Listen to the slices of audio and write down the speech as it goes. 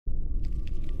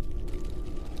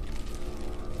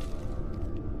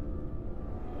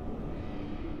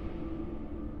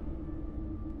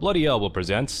Bloody Elbow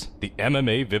presents the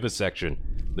MMA Vivisection,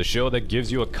 the show that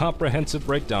gives you a comprehensive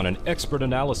breakdown and expert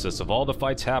analysis of all the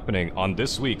fights happening on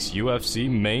this week's UFC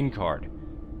main card.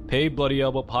 Paid Bloody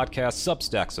Elbow Podcast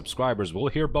Substack subscribers will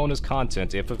hear bonus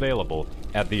content if available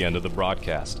at the end of the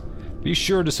broadcast. Be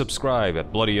sure to subscribe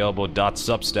at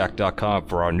bloodyelbow.substack.com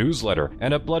for our newsletter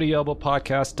and at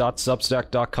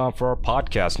bloodyelbowpodcast.substack.com for our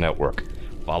podcast network.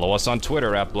 Follow us on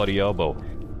Twitter at Bloody Elbow,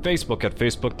 Facebook at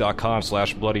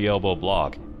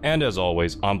facebook.com/bloodyelbowblog, and as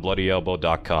always on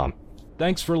bloodyelbow.com.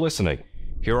 Thanks for listening.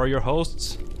 Here are your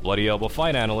hosts, Bloody Elbow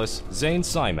fight analysts Zane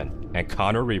Simon and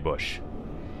Connor Rebush.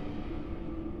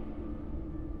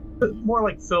 More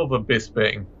like Silva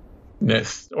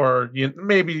Bisping-ness, or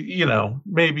maybe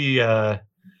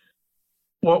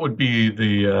what would be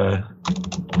the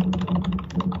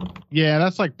Yeah,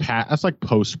 that's like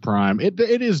post prime. It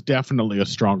is definitely a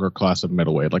stronger class of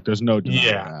middleweight. Like there's no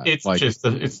denying that. It's like, just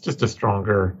a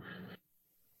stronger.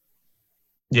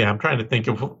 Yeah, I'm trying to think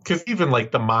of, because even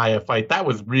like the Maia fight, that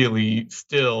was really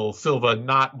still Silva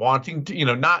not wanting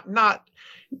to, not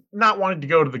wanting to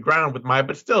go to the ground with Maia,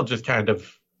 but still just kind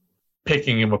of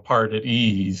picking him apart at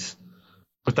ease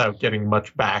without getting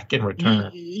much back in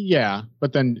return. Yeah,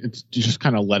 but then it's just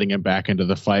kind of letting him back into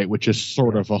the fight, which is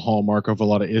sort of a hallmark of a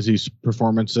lot of Izzy's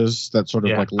performances, that sort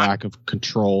of like lack of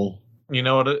control. You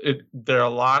know what? There are a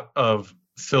lot of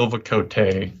Silva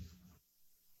Cote.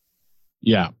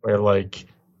 Yeah. Where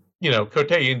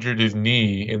Cote injured his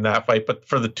knee in that fight, but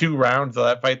for the 2 rounds of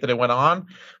that fight that it went on,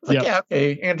 I was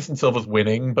okay, Anderson Silva's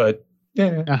winning, but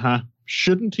yeah. Uh-huh.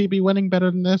 Shouldn't he be winning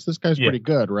better than this? This guy's pretty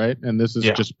good, right? And this is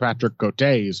just Patrick Cote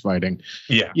he's fighting.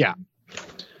 Yeah. Yeah.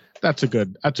 That's a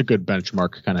good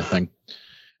benchmark kind of thing.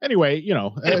 Anyway,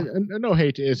 no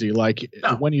hate to Izzy.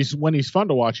 When he's fun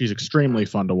to watch, he's extremely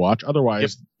fun to watch.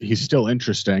 Otherwise, he's still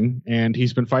interesting, and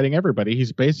he's been fighting everybody.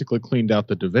 He's basically cleaned out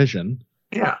the division.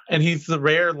 Yeah, and he's the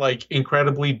rare,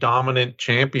 incredibly dominant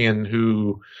champion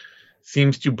who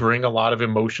seems to bring a lot of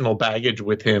emotional baggage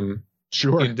with him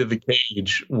into the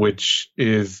cage, which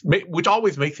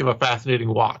always makes him a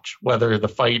fascinating watch, whether the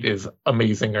fight is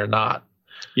amazing or not.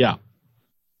 Yeah.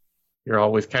 You're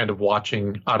always kind of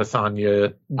watching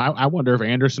Adesanya. I wonder if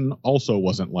Anderson also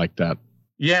wasn't like that.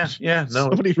 Yeah, no.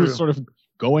 Somebody who's sort of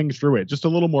going through it just a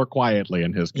little more quietly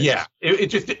in his case. Yeah, it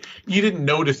just, you didn't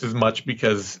notice as much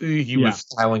because he was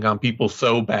styling on people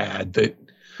so bad that.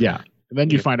 Yeah. And then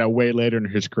you find out way later in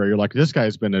his career, you're like, this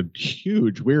guy's been a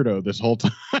huge weirdo this whole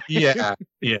time. Yeah.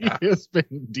 He has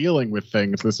been dealing with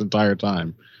things this entire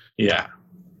time. Yeah.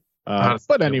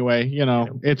 But anyway,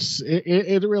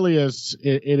 it really is.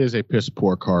 It is a piss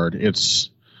poor card. It's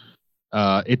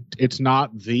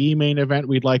not the main event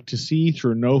we'd like to see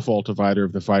through no fault of either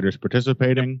of the fighters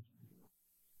participating.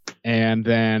 And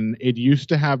then it used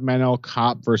to have Manel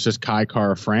Kape versus Kai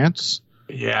Kara France.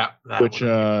 Yeah. Which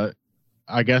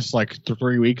I guess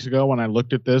 3 weeks ago when I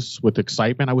looked at this with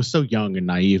excitement, I was so young and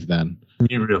naive then.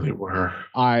 You really were.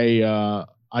 I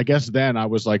guess then I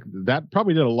was like, that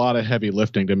probably did a lot of heavy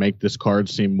lifting to make this card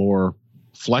seem more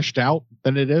fleshed out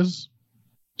than it is.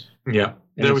 Yeah.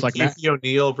 And there was Casey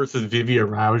O'Neill versus Vivian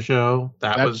Araujo.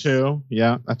 That was too.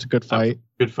 Yeah, that's a good fight.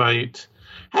 Good fight.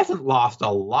 Hasn't lost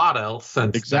a lot else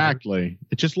since. Exactly. Then.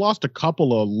 It just lost a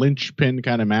couple of linchpin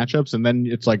kind of matchups, and then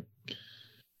it's like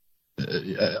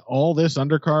all this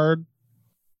undercard,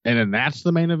 and then that's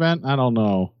the main event. I don't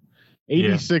know.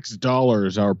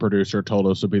 $86 our producer told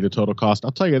us would be the total cost.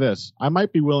 I'll tell you this, I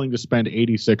might be willing to spend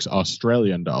 86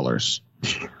 Australian dollars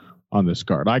on this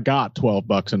card. I got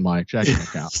 $12 in my checking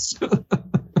account.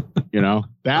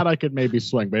 That I could maybe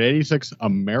swing, but 86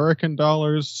 American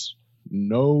dollars,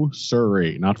 no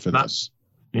siree, not for this.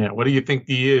 Yeah, what do you think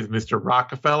he is, Mr.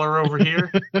 Rockefeller over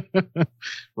here?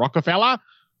 Rockefeller?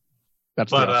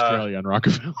 That's the Australian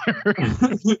Rockefeller.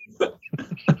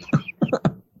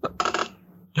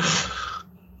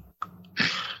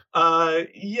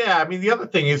 The other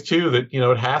thing is too that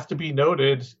it has to be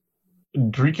noted,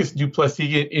 Dricus du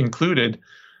Plessis included,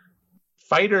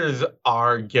 fighters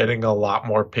are getting a lot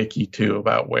more picky too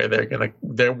about where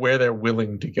they're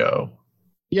willing to go.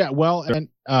 Yeah, well, and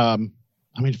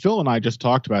Phil and I just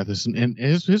talked about this, and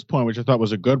his point, which I thought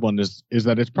was a good one, is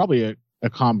that it's probably a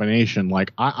combination.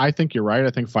 I think you're right. I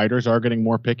think fighters are getting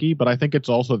more picky, but I think it's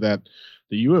also that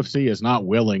the UFC is not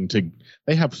willing to.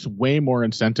 They have way more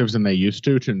incentives than they used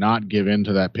to not give in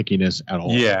to that pickiness at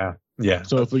all. Yeah.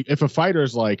 So if a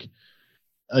fighter's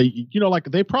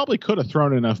they probably could have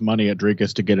thrown enough money at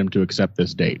Dricus to get him to accept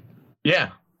this date. Yeah.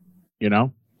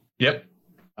 Yep.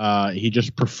 He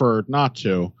just preferred not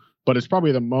to. But it's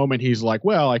probably the moment he's like,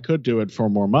 well, I could do it for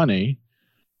more money.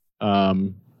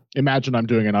 Imagine I'm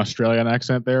doing an Australian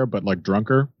accent there, but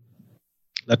drunker.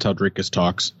 That's how Dricus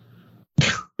talks.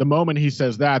 The moment he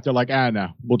says that, they're like, no,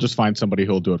 we'll just find somebody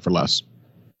who'll do it for less.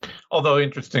 Although,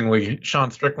 interestingly, Sean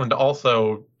Strickland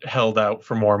also held out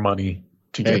for more money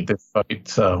to get this fight.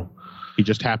 So he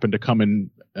just happened to come in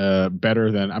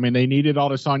better than... I mean, they needed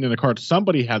Adesanya in the card.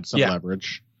 Somebody had some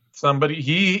leverage. Somebody,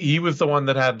 he was the one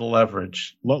that had the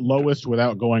leverage. Lowest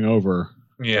without going over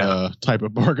type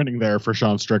of bargaining there for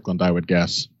Sean Strickland, I would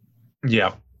guess.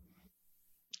 Yeah.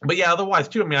 But yeah, otherwise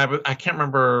too, I mean, I can't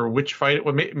remember which fight it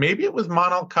was. Maybe it was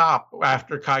Monel Cop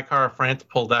after Kai Kara France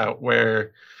pulled out,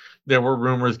 where there were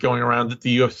rumors going around that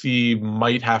the UFC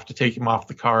might have to take him off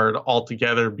the card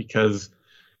altogether because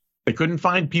they couldn't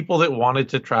find people that wanted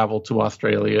to travel to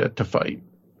Australia to fight.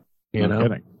 You know?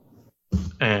 Kidding.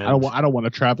 And I don't want to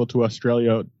travel to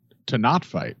Australia to not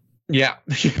fight. Yeah.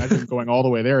 Imagine going all the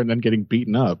way there and then getting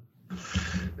beaten up.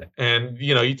 And,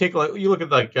 you know, you look at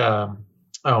like,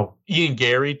 Ian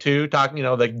Gary too, talking,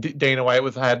 like Dana White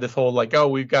had this whole like,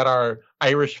 we've got our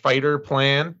Irish fighter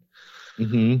plan.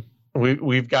 Mm-hmm.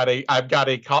 I've got a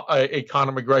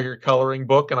Conor McGregor coloring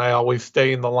book, and I always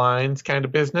stay in the lines kind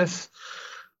of business.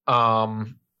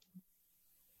 And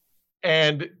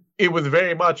it was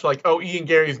very much like, Ian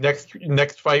Gary's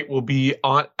next fight will be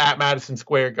at Madison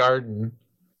Square Garden,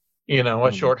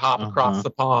 a short hop across the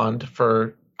pond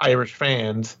for Irish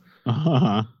fans.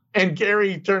 Uh-huh. And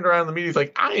Gary turned around in the media. He's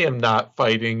like, I am not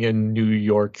fighting in New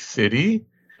York City.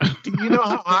 Do you know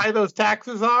how high those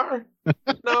taxes are?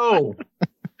 No.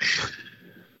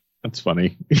 That's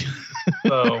funny.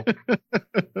 So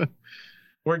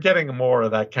we're getting more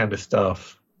of that kind of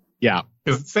stuff. Yeah.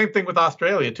 Because the same thing with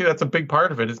Australia, too. That's a big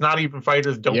part of it. It's not even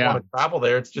fighters don't want to travel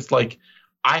there. It's just like,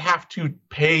 I have to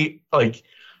pay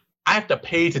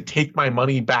to take my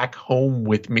money back home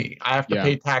with me. I have to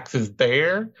pay taxes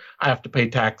there. I have to pay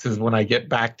taxes when I get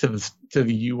back to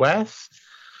the U.S.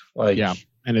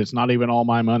 And it's not even all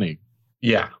my money.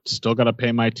 Yeah. Still got to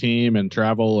pay my team and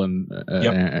travel and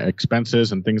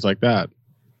expenses and things like that.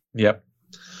 Yep.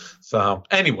 So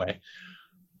anyway,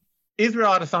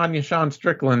 Israel Adesanya, Sean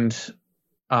Strickland.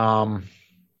 Look,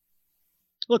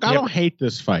 I don't hate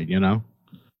this fight,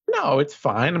 No, it's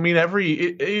fine. I mean,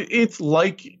 it's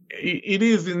like it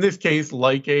is in this case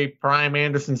like a prime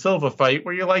Anderson Silva fight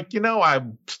where you're like, I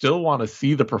still want to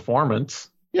see the performance.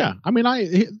 Yeah, I mean,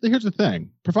 here's the thing.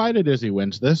 Provided Izzy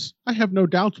wins this, I have no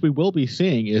doubts we will be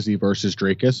seeing Izzy versus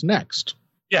Dricus next.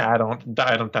 Yeah, I don't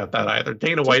doubt that either.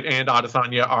 Dana White and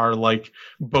Adesanya are like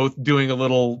both doing a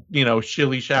little,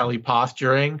 shilly-shally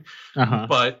posturing,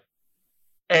 but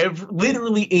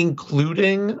literally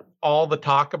including all the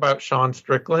talk about Sean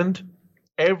Strickland,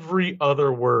 every other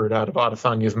word out of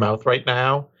Adesanya's mouth right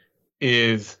now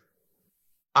is,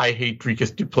 I hate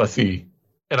Dricus du Plessis.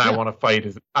 And I want to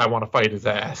fight his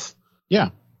ass. Yeah.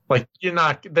 Like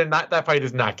that fight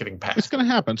is not getting passed. It's going to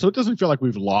happen. So it doesn't feel like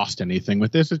we've lost anything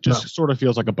with this. It just sort of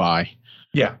feels like a bye.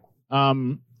 Yeah.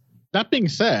 That being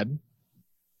said,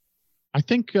 I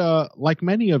think like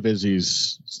many of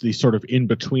Izzy's, the sort of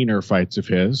in-betweener fights of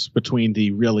his, between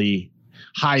the really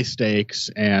high stakes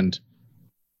and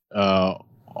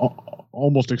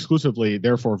almost exclusively,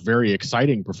 therefore very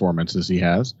exciting performances he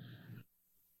has,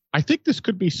 I think this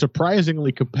could be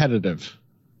surprisingly competitive.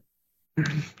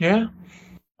 Yeah.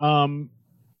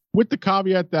 With the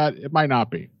caveat that it might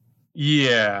not be.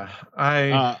 Yeah.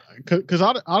 Because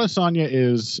Adesanya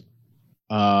is,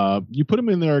 you put him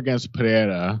in there against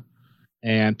Pereira,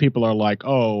 and people are like,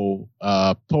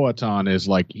 Poatan is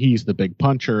like, he's the big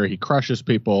puncher. He crushes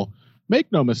people.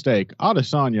 Make no mistake,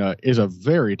 Adesanya is a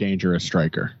very dangerous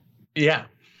striker. Yeah.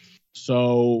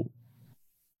 So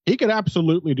he could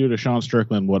absolutely do to Sean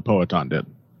Strickland what Poatan did.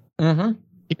 Mm-hmm.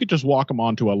 He could just walk him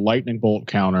onto a lightning bolt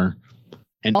counter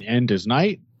and end his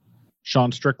night.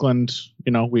 Sean Strickland,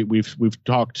 we've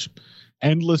talked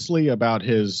endlessly about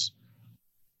his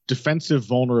defensive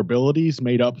vulnerabilities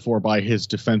made up for by his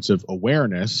defensive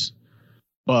awareness,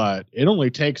 but it only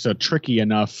takes a tricky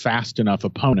enough, fast enough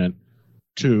opponent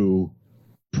to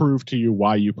prove to you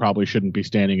why you probably shouldn't be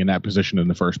standing in that position in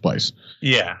the first place.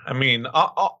 Yeah, I mean,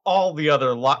 all the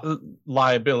other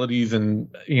liabilities and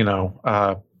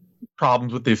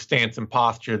problems with his stance and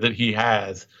posture that he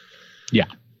has. Yeah,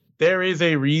 there is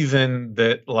a reason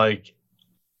that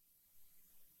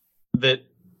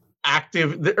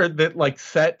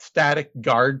set static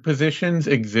guard positions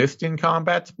exist in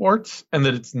combat sports, and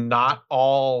that it's not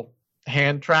all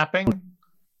hand trapping.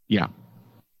 Yeah,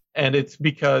 and it's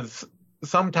because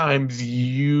sometimes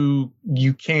you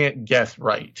can't guess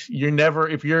right. You're never,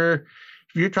 if you're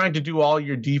trying to do all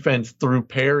your defense through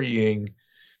parrying,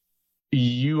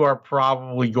 you are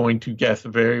probably going to guess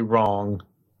very wrong.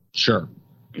 Sure.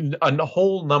 A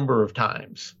whole number of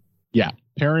times. Yeah.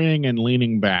 Parrying and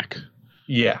leaning back.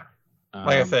 Yeah.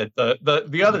 Like I said,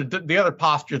 the other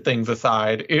posture things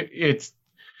aside, it's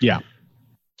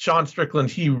Sean Strickland.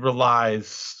 He relies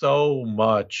so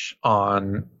much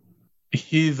on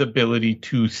his ability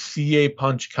to see a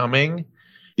punch coming,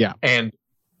 and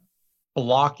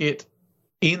block it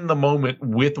in the moment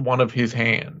with one of his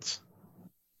hands,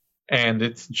 and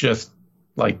it's just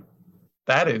like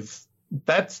that's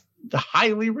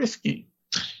highly risky.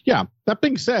 Yeah, that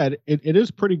being said, it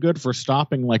is pretty good for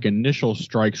stopping like initial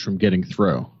strikes from getting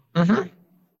through.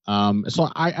 Mm-hmm. So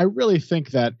I really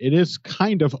think that it is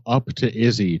kind of up to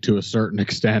Izzy to a certain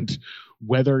extent,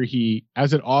 whether he,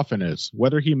 as it often is,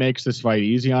 whether he makes this fight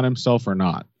easy on himself or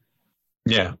not.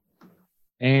 Yeah.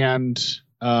 And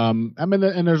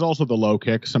and there's also the low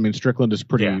kicks. I mean, Strickland is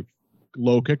pretty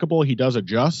low kickable. He does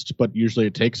adjust, but usually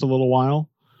it takes a little while.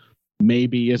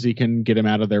 Maybe Izzy can get him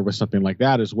out of there with something like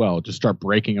that as well. Just start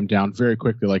breaking him down very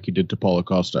quickly like he did to Paulo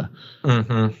Costa.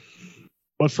 Mm-hmm.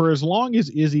 But for as long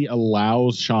as Izzy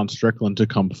allows Sean Strickland to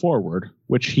come forward,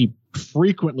 which he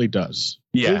frequently does.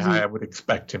 Yeah, Izzy, I would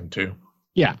expect him to.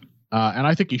 Yeah, and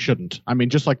I think he shouldn't. I mean,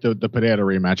 just like the Pereira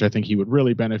rematch, I think he would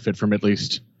really benefit from at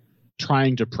least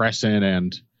trying to press in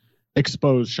and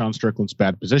expose Sean Strickland's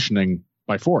bad positioning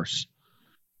by force.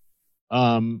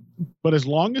 But as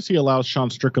long as he allows Sean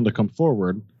Strickland to come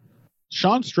forward,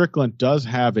 Sean Strickland does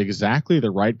have exactly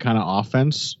the right kind of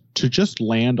offense to just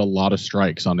land a lot of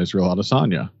strikes on Israel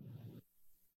Adesanya,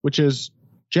 which is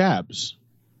jabs.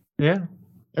 Yeah.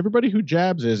 Everybody who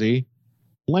jabs Izzy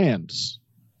lands,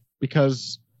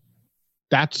 because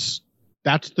that's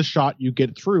the shot you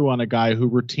get through on a guy who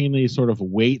routinely sort of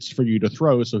waits for you to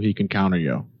throw so he can counter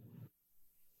you.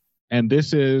 And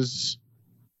this is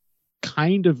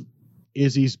kind of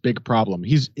Izzy's big problem.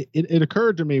 It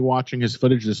occurred to me watching his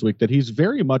footage this week that he's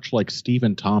very much like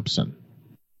Stephen Thompson.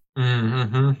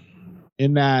 Mm-hmm.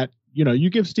 In that, you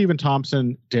give Stephen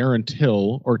Thompson Darren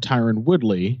Till or Tyron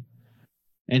Woodley,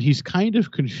 and he's kind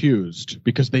of confused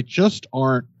because they just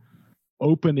aren't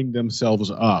opening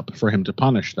themselves up for him to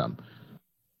punish them.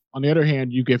 On the other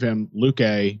hand, you give him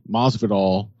Luque,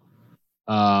 Masvidal,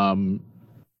 and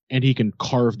he can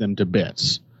carve them to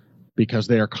bits, because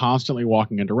they are constantly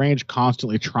walking into range,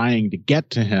 constantly trying to get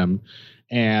to him.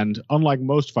 And unlike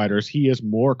most fighters, he is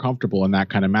more comfortable in that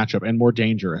kind of matchup and more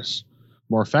dangerous,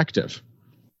 more effective.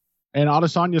 And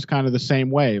Adesanya is kind of the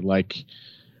same way. Like,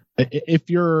 if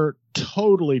you're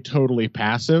totally, totally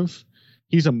passive,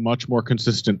 he's a much more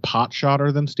consistent pot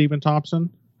shotter than Stephen Thompson.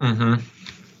 Mm-hmm.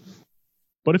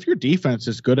 But if your defense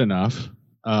is good enough,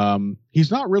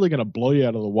 he's not really going to blow you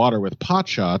out of the water with pot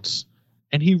shots.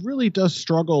 And he really does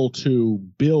struggle to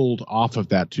build off of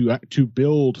that, to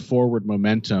build forward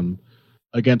momentum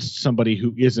against somebody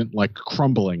who isn't like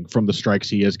crumbling from the strikes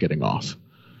he is getting off.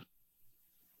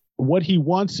 What he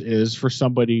wants is for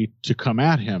somebody to come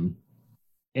at him.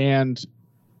 And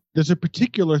there's a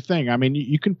particular thing. I mean,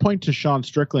 you can point to Sean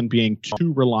Strickland being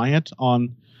too reliant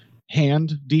on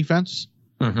hand defense.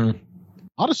 Mm-hmm.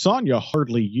 Adesanya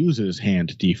hardly uses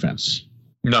hand defense.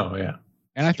 No, yeah.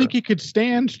 And I think he could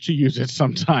stand to use it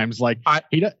sometimes. Like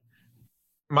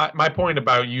my point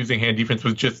about using hand defense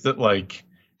was just that, like,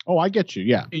 oh, I get you.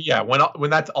 Yeah. Yeah. When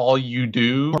that's all you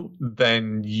do,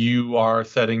 then you are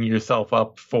setting yourself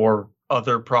up for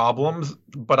other problems.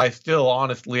 But I still,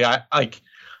 honestly, I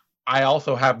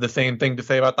also have the same thing to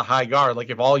say about the high guard. Like,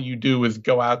 if all you do is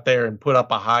go out there and put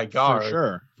up a high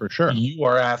guard, for sure, you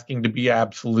are asking to be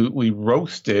absolutely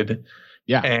roasted.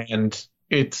 Yeah. And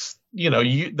it's,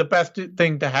 the best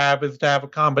thing to have is to have a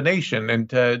combination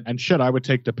I would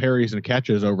take the parries and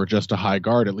catches over just a high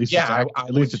guard. At least,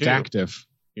 it's active.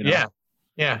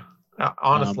 Yeah.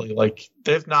 Honestly, like,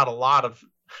 there's not a lot of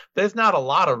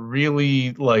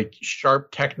really like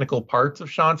sharp technical parts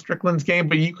of Sean Strickland's game,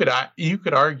 but you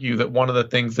could argue that one of the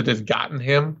things that has gotten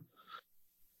him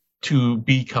to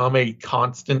become a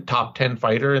constant top 10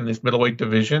 fighter in this middleweight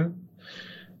division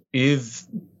is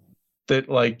that,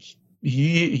 like,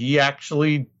 he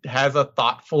actually has a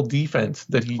thoughtful defense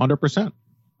that 100%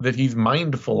 that he's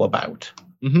mindful about.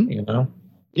 Mm-hmm.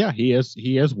 Yeah, he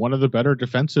is one of the better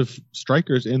defensive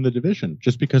strikers in the division,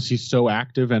 just because he's so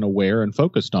active and aware and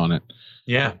focused on it.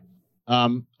 Yeah.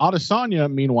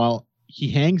 Adesanya, meanwhile, he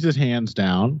hangs his hands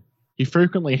down. He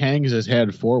frequently hangs his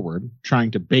head forward, trying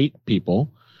to bait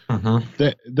people. Mm-hmm.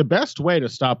 The best way to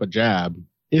stop a jab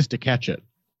is to catch it.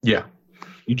 Yeah.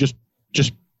 You just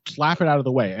slap it out of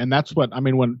the way. And that's what, I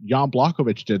mean, when Jan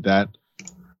Blachowicz did that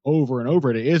over and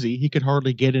over to Izzy, he could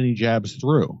hardly get any jabs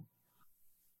through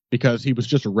because he was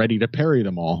just ready to parry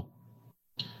them all.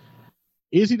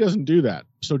 Izzy doesn't do that.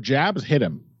 So jabs hit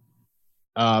him.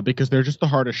 because they're just the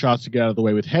hardest shots to get out of the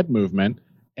way with head movement.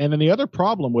 And then the other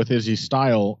problem with Izzy's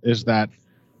style is that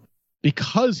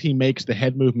because he makes the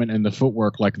head movement and the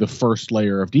footwork like the first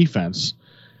layer of defense,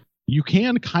 you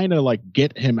can kind of like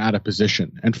get him out of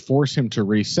position and force him to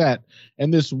reset.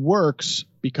 And this works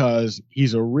because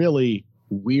he's a really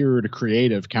weird,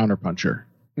 creative counterpuncher.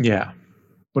 Yeah.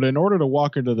 But in order to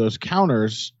walk into those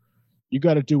counters, you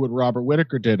got to do what Robert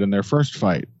Whittaker did in their first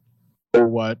fight or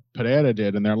what Pereira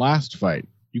did in their last fight.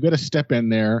 You got to step in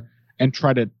there and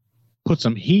try to put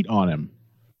some heat on him.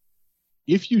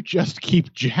 If you just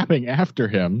keep jabbing after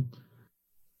him,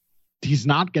 he's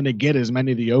not going to get as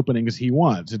many of the openings he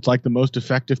wants. It's like the most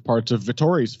effective parts of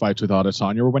Vittori's fights with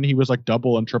Adesanya, were when he was like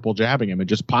double and triple jabbing him and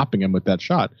just popping him with that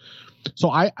shot. So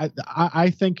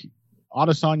I think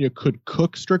Adesanya could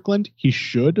cook Strickland. He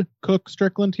should cook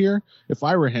Strickland here. If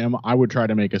I were him, I would try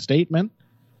to make a statement.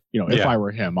 If I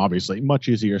were him, obviously, much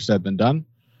easier said than done.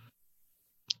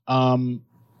 And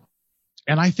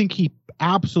I think he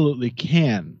absolutely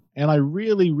can. And I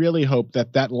really, really hope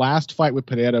that last fight with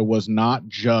Pereira was not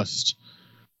just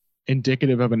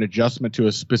indicative of an adjustment to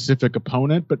a specific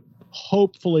opponent, but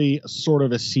hopefully sort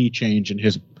of a sea change in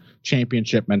his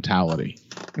championship mentality.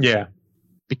 Yeah.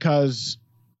 Because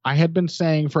I had been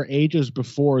saying for ages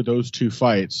before those two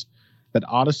fights that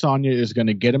Adesanya is going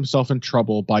to get himself in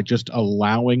trouble by just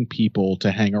allowing people to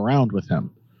hang around with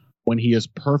him when he is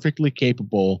perfectly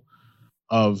capable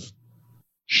of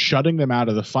shutting them out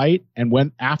of the fight. And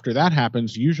when after that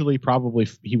happens, usually probably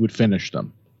he would finish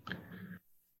them.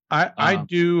 I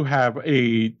do have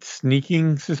a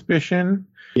sneaking suspicion.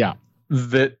 Yeah.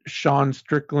 That Sean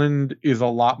Strickland is a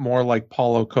lot more like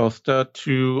Paulo Costa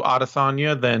to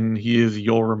Adesanya than he is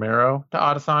Yoel Romero to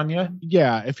Adesanya.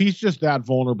 Yeah, if he's just that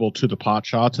vulnerable to the pot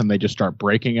shots and they just start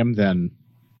breaking him, then...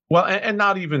 Well, and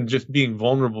not even just being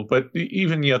vulnerable, but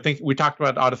even, think we talked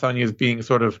about Adesanya as being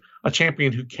sort of a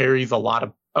champion who carries a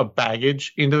lot of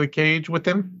baggage into the cage with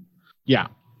him. Yeah.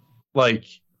 Like,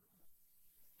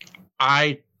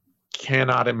 I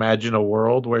cannot imagine a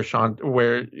world where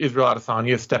Israel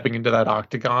Adesanya is stepping into that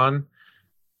octagon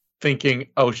thinking,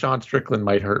 oh, Sean Strickland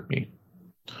might hurt me.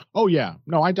 Oh, yeah.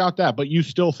 No, I doubt that. But you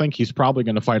still think he's probably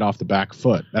going to fight off the back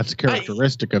foot. That's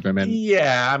characteristic of him. And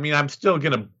yeah, I mean, I'm still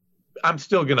gonna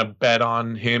bet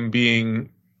on him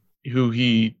being who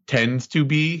he tends to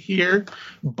be here.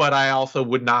 But I also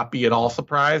would not be at all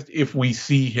surprised if we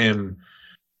see him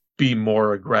be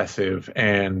more aggressive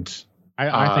and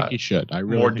I think he should. I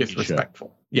really more think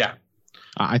disrespectful. He should. Yeah.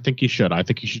 I think he should. I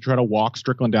think he should try to walk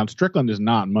Strickland down. Strickland is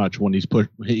not much when he's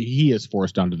he is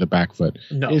forced onto the back foot.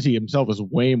 No. Izzy himself is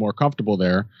way more comfortable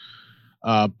there.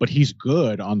 But he's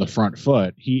good on the front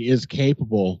foot. He is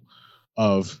capable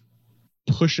of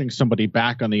pushing somebody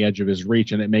back on the edge of his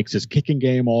reach, and it makes his kicking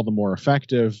game all the more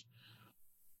effective.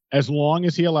 As long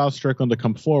as he allows Strickland to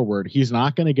come forward, he's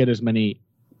not going to get as many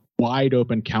wide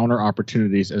open counter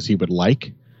opportunities as he would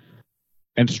like.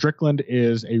 And Strickland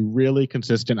is a really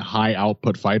consistent high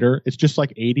output fighter. It's just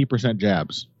like 80%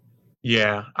 jabs.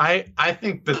 Yeah, I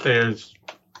think that there's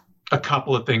a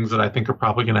couple of things that I think are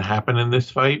probably going to happen in this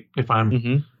fight. If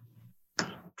I'm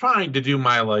trying to do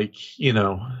my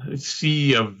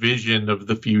see a vision of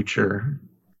the future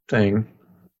thing,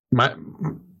 my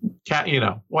cat,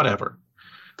 whatever.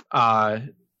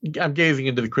 I'm gazing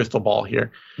into the crystal ball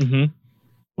here. Mm-hmm.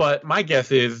 But my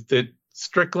guess is that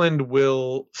Strickland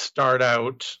will start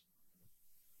out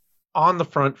on the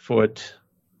front foot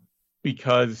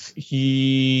because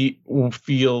he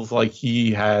feels like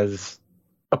he has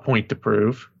a point to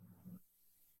prove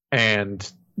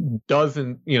and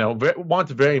doesn't,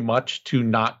 wants very much to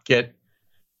not get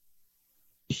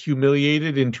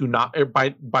humiliated into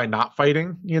by not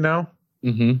fighting,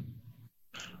 Mm-hmm.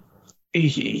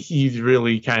 He's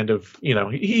really kind of,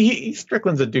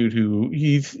 Strickland's a dude who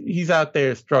he's out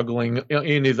there struggling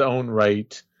in his own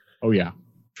right. Oh yeah,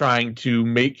 trying to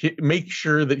make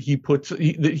sure that he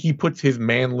puts his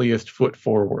manliest foot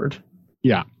forward.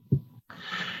 Yeah,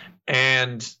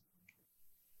 and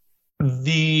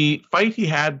the fight he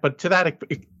had, but to that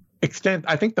extent,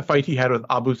 I think the fight he had with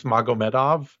Abus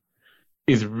Magomedov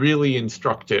is really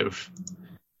instructive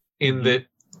in that.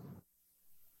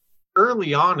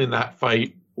 Early on in that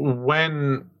fight,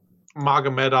 when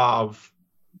Magomedov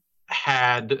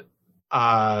had,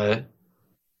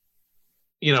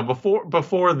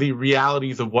 before the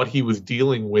realities of what he was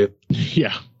dealing with,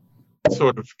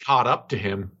 sort of caught up to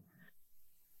him,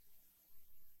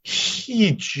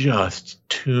 he just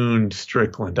tuned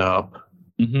Strickland up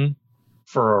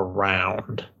for a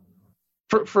round,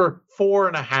 for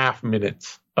 4.5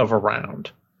 minutes of a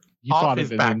round. You thought it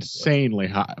was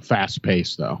insanely fast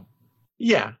pace, though.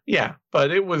 Yeah,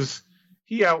 but it was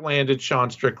he outlanded Sean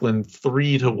Strickland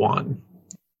 3-1.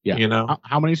 Yeah. You know,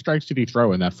 how many strikes did he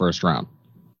throw in that first round?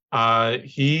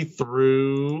 He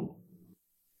threw.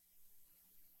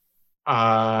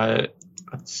 Let's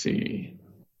see.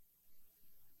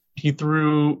 He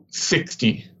threw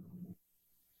 60,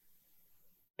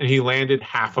 and he landed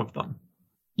half of them.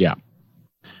 Yeah.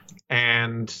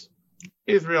 And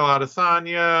Israel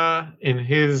Adesanya in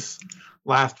his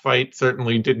last fight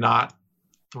certainly did not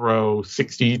throw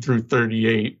 60, through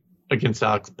 38 against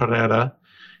Alex Pereira,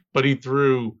 but he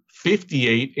threw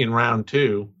 58 in round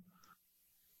 2.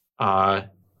 The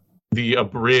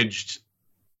abridged,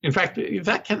 in fact,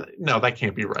 that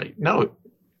can't be right. No.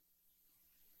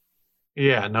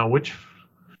 Yeah, no, which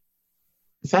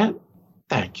is that?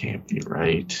 That can't be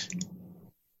right.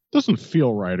 Doesn't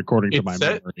feel right according to my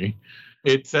memory.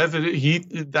 It says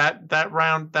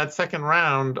that second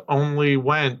round only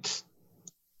went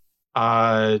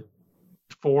 4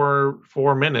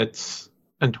 minutes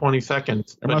and 20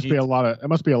 seconds. There must be a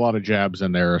lot of jabs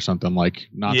in there or something, like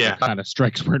not the kind of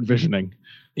strikes we're envisioning.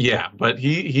 Yeah, but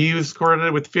he was scored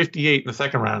with 58 in the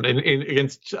second round, and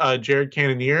against Jared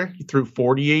Cannonier, he threw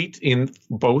 48 in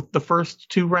both the first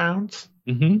 2 rounds.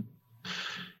 Mm-hmm.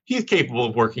 He's capable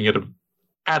of working at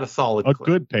a solid,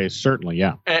 good pace, certainly,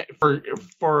 yeah,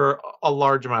 for a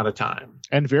large amount of time,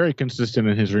 and very consistent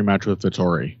in his rematch with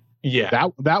Vettori. Yeah,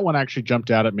 that one actually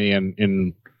jumped out at me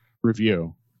in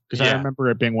review, because I remember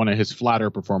it being one of his flatter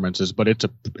performances, but it's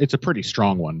a pretty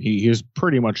strong one. He is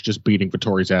pretty much just beating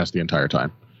Vettori's ass the entire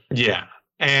time. Yeah,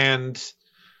 and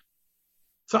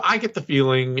so I get the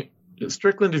feeling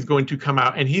Strickland is going to come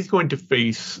out and he's going to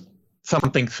face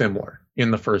something similar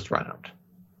in the first round.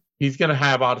 He's going to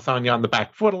have Adesanya on the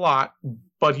back foot a lot,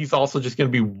 but he's also just going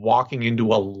to be walking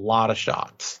into a lot of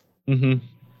shots. Mm-hmm.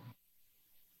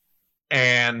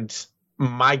 And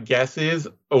my guess is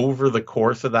over the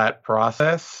course of that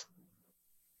process,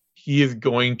 he is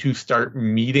going to start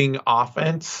meeting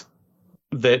offense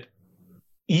that,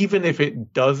 even if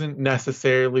it doesn't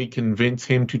necessarily convince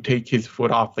him to take his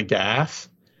foot off the gas,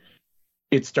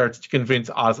 it starts to convince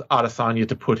Adesanya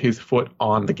to put his foot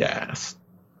on the gas.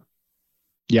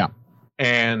 Yeah.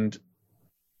 And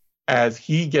as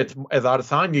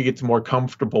Adesanya gets more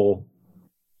comfortable,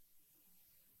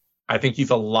 I think he's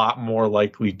a lot more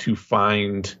likely to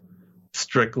find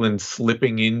Strickland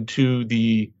slipping into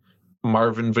the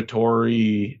Marvin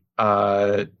Vettori,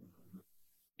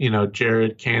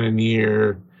 Jared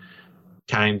Cannonier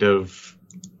kind of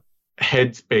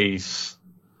headspace,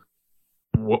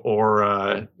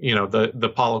 or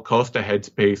the Paulo Costa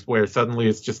headspace, where suddenly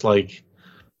it's just like,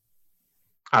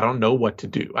 I don't know what to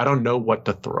do. I don't know what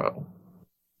to throw,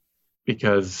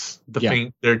 because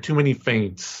there are too many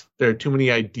feints. There are too many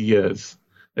ideas.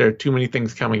 There are too many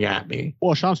things coming at me.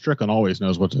 Well, Sean Strickland always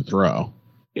knows what to throw.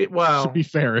 To be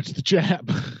fair, it's the jab.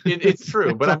 It's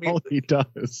true, but I mean, all he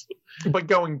does. But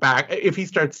going back, if he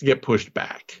starts to get pushed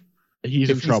back, he's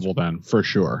in trouble then, for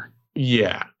sure.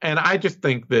 Yeah, and I just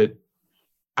think that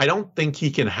I don't think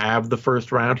he can have the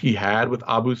first round he had with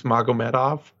Abus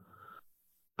Magomedov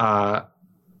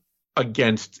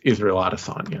against Israel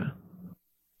Adesanya.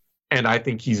 And I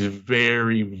think he's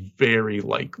very, very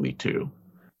likely to.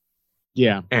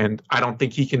 Yeah. And I don't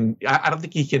think he can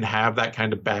have that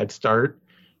kind of bad start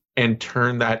and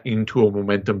turn that into a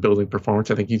momentum building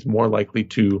performance. I think he's more likely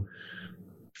to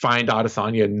find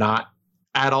Adesanya not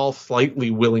at all slightly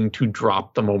willing to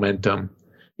drop the momentum.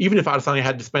 Even if Adesanya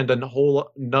had to spend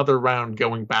another round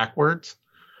going backwards,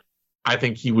 I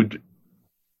think he would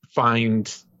find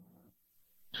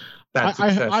that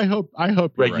success. I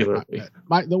hope regularly.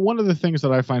 Right. One of the things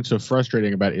that I find so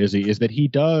frustrating about Izzy is that he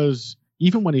does,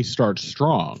 even when he starts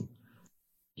strong,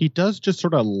 he does just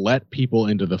sort of let people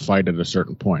into the fight at a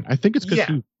certain point. I think it's because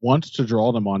he wants to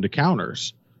draw them onto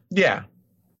counters. Yeah.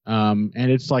 And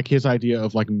it's like his idea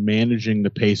of like managing the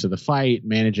pace of the fight,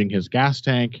 managing his gas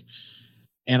tank.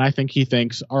 And I think he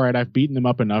thinks, all right, I've beaten them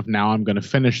up enough. Now I'm going to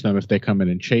finish them if they come in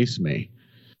and chase me.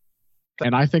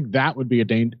 And I think that would be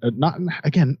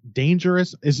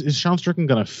dangerous. Is Sean Strickland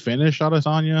going to finish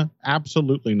Adesanya?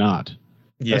 Absolutely not.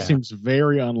 Yeah. That seems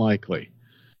very unlikely.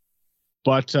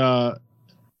 But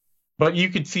you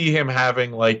could see him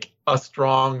having like a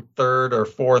strong third or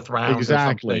fourth round.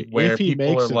 Exactly. Or something where if he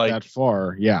people makes are it like, that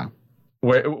far, yeah.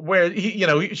 Where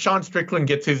he, Sean Strickland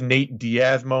gets his Nate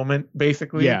Diaz moment,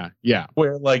 basically. Yeah.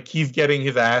 Where like he's getting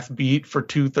his ass beat for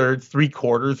 2/3,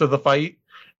 3/4 of the fight,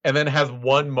 and then has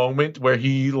one moment where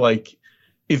he like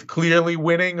is clearly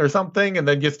winning or something, and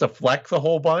then gets to flex a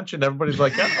whole bunch, and everybody's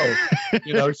like,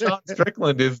 Sean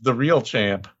Strickland is the real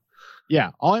champ.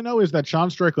 Yeah, all I know is that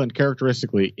Sean Strickland,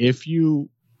 characteristically, if you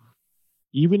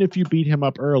even if you beat him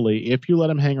up early, if you let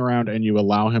him hang around and you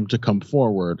allow him to come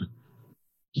forward,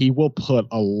 he will put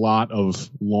a lot of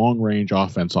long-range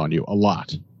offense on you. A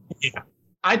lot. Yeah.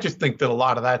 I just think that a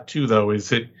lot of that, too, though, is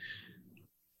that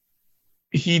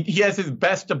he has his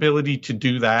best ability to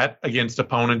do that against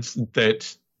opponents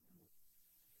that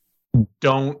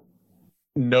don't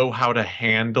know how to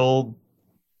handle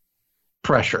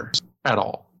pressure at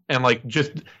all. And, like,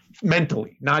 just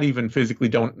mentally, not even physically,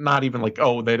 not even like,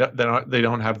 oh, they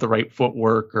don't have the right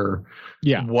footwork or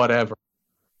whatever.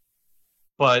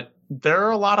 But there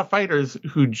are a lot of fighters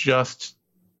who just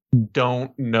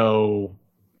don't know.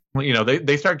 You know,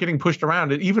 they start getting pushed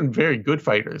around, and even very good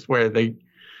fighters where they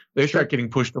start getting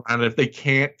pushed around. And if they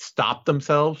can't stop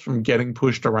themselves from getting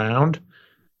pushed around,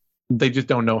 they just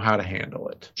don't know how to handle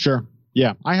it. Sure.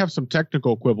 Yeah. I have some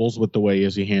technical quibbles with the way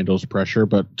Izzy handles pressure,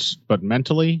 but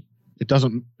mentally it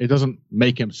doesn't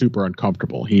make him super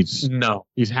uncomfortable. He's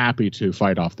happy to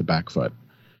fight off the back foot.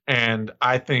 And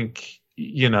I think,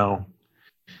 you know,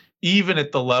 even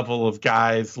at the level of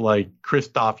guys like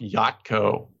Krzysztof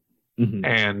Jotko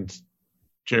and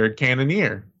Jared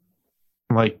Cannonier,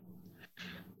 like,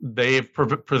 they've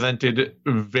presented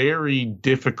very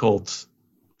difficult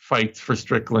fights for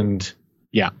Strickland.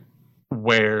 Yeah.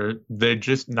 Where they're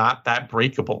just not that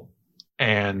breakable.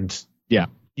 And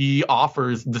he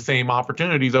offers the same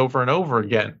opportunities over and over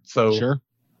again. So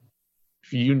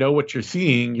if you know what you're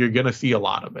seeing, you're going to see a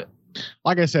lot of it.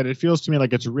 Like I said, it feels to me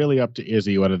like it's really up to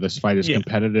Izzy whether this fight is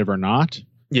competitive or not.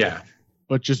 Yeah.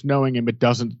 But just knowing him, it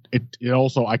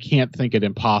also, I can't think it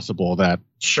impossible that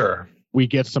we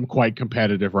get some quite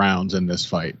competitive rounds in this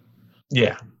fight.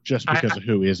 Yeah. Just because of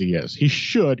who Izzy is. He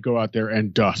should go out there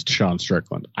and dust Sean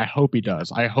Strickland. I hope he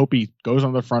does. I hope he goes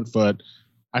on the front foot.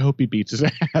 I hope he beats his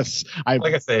ass.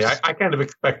 Like I say, I kind of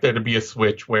expect there to be a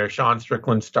switch where Sean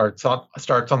Strickland starts on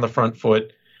the front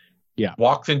foot,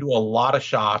 walks into a lot of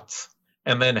shots,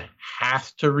 and then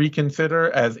has to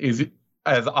reconsider as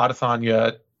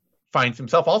Adesanya finds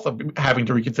himself also having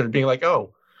to reconsider, being like,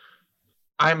 oh,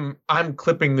 I'm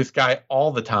clipping this guy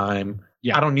all the time.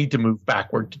 I don't need to move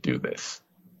backward to do this.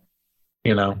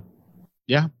 You know?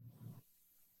 Yeah.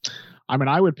 I mean,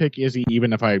 I would pick Izzy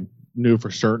even if I knew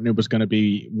for certain it was going to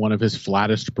be one of his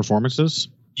flattest performances.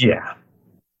 Yeah.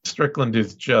 Strickland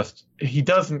is he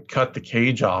doesn't cut the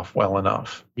cage off well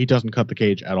enough. He doesn't cut the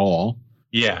cage at all.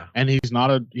 Yeah. And he's not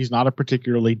a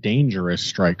particularly dangerous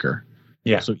striker.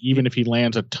 Yeah. So even if he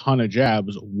lands a ton of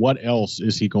jabs, what else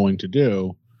is he going to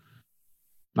do?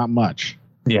 Not much.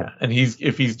 Yeah, and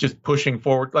if he's just pushing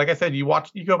forward, like I said, you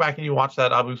go back and you watch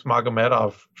that Abus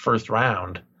Magomedov first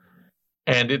round,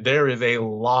 and there is a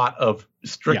lot of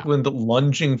Strickland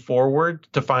lunging forward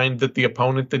to find that the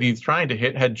opponent that he's trying to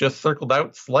hit had just circled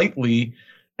out slightly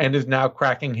and is now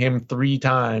cracking him 3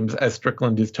 times as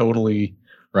Strickland is totally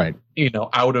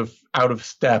out of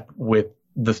step with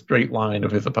the straight line of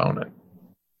his opponent.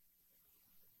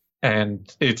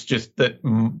 And it's just that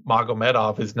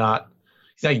Magomedov is not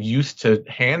used to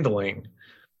handling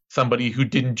somebody who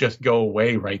didn't just go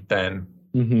away right then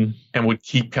and would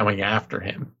keep coming after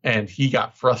him. And he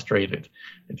got frustrated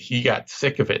and he got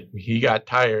sick of it. And he got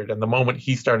tired. And the moment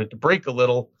he started to break a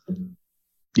little,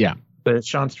 there's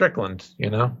Sean Strickland,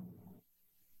 you know?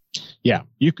 Yeah,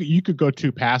 you could go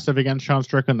too passive against Sean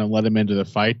Strickland and let him into the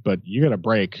fight, but you got to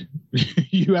break.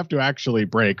 You have to actually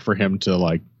break for him to,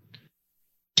 like,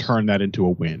 turn that into a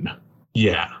win.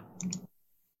 Yeah.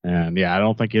 And I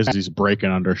don't think Izzy's breaking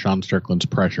under Sean Strickland's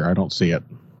pressure. I don't see it.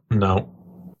 No.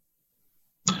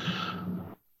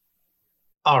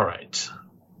 All right.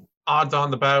 Odds on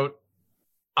the bout.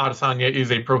 Adesanya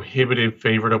is a prohibitive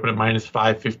favorite, open at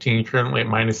 -515, currently at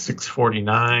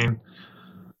 -649.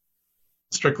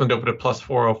 Strickland open at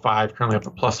 +405, currently up to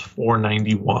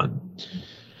 +491.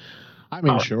 I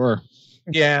mean, sure.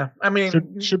 Yeah, I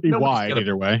mean, should be wide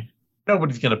either way.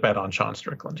 Nobody's going to bet on Sean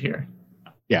Strickland here.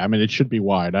 Yeah, I mean, it should be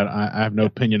wide. I have no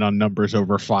opinion on numbers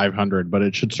over 500, but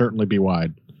it should certainly be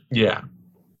wide. Yeah.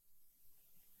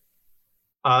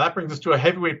 That brings us to a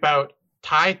heavyweight bout.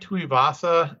 Tai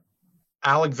Tuivasa,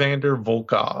 Alexander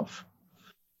Volkov.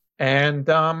 And,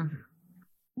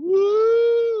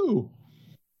 woo!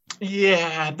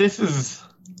 Yeah, this is...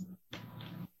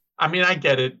 I mean, I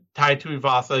get it. Tai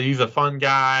Tuivasa, he's a fun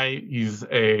guy. He's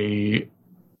a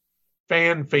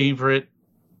fan favorite.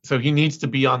 So he needs to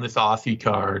be on this Aussie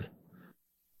card.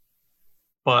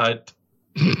 But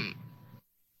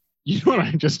you know what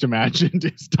I just imagined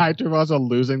is Tai Tuivasa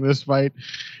losing this fight,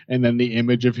 and then the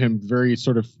image of him very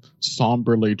sort of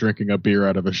somberly drinking a beer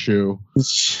out of a shoe.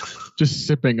 Just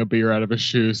sipping a beer out of a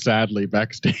shoe, sadly,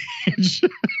 backstage.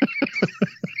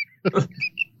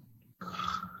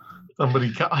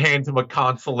 Somebody hands him a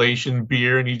consolation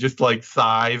beer, and he just like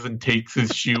sighs and takes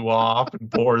his shoe off and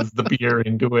pours the beer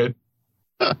into it.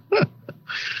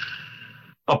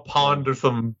 A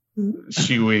pondersome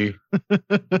shoey.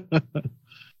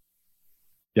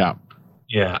 Yeah.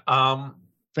 Yeah.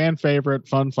 Fan favorite,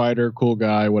 fun fighter, cool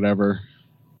guy, whatever.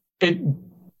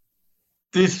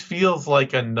 This feels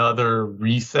like another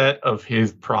reset of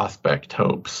his prospect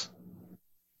hopes.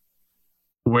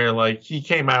 Where like he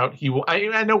came out,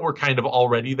 I know we're kind of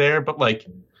already there, but like,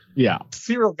 yeah,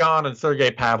 Cyril Gane and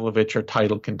Sergey Pavlovich are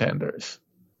title contenders.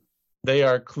 They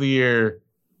are clear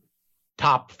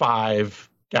top 5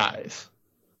 guys.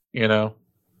 You know,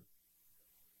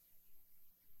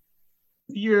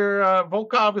 your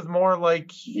Volkov is more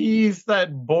like he's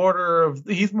more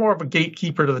of a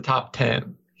gatekeeper to the top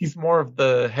 10. He's more of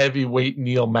the heavyweight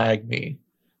Neil Magny.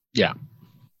 Yeah,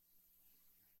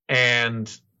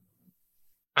 and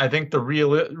I think the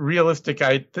realistic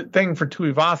thing for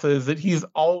Tuivasa is that he's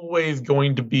always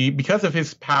going to be, because of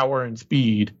his power and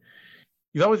speed,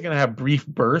 he's always going to have brief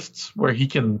bursts where he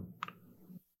can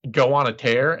go on a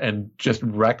tear and just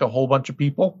wreck a whole bunch of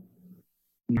people.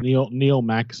 Neil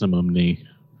Maximum knee.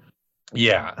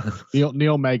 Yeah.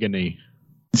 Neil Mega knee.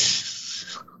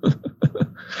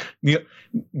 Neil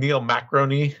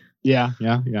Macroni. Yeah.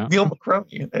 Neil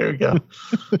Macroni. There we go.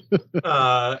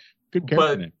 Good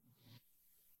character name.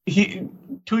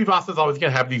 Tuivasa is always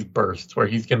going to have these bursts where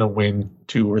he's going to win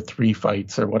 2 or 3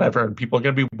 fights or whatever, and people are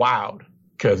going to be wowed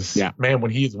because, man,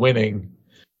 when he's winning,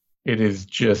 it is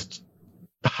just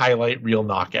highlight reel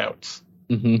knockouts.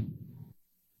 Mm-hmm.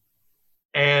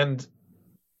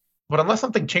 But unless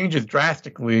something changes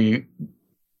drastically,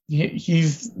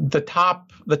 he's the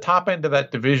top end of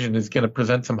that division is going to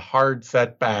present some hard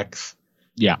setbacks.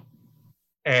 Yeah,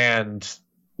 and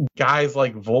guys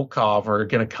like Volkov are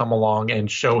going to come along and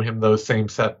show him those same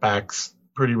setbacks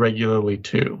pretty regularly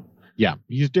too. Yeah,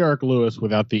 he's Derek Lewis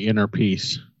without the inner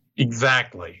piece.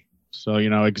 Exactly. So,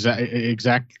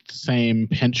 exact same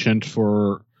penchant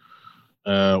for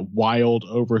wild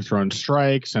overthrown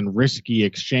strikes and risky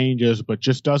exchanges, but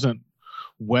just doesn't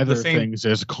weather things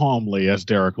as calmly as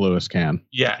Derek Lewis can.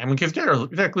 Yeah, I mean, because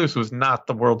Derek Lewis was not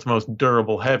the world's most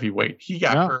durable heavyweight. He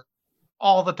got hurt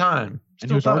all the time. And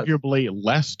he was arguably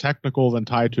less technical than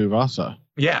Tai Tuivasa.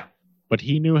 Yeah. But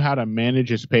he knew how to manage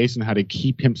his pace and how to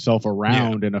keep himself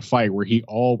around in a fight where he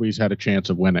always had a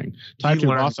chance of winning. Tai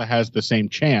Tuivasa has the same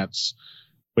chance,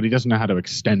 but he doesn't know how to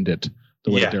extend it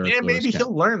the way Derek Lewis maybe can.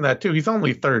 He'll learn that too. He's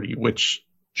only 30, which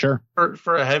sure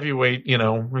for a heavyweight,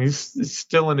 he's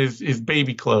still in his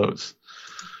baby clothes.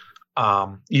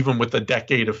 Even with a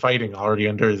decade of fighting already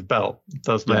under his belt,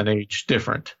 those men age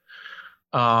different.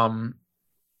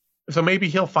 So maybe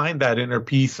he'll find that inner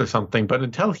peace or something. But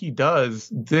until he does,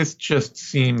 this just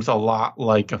seems a lot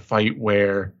like a fight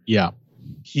where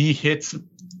he hits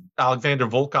Alexander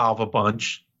Volkov a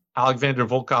bunch. Alexander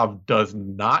Volkov does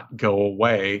not go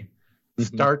away,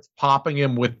 starts popping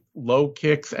him with low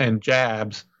kicks and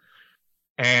jabs,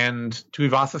 and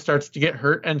Tuivasa starts to get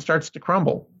hurt and starts to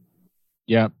crumble.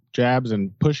 Yeah, jabs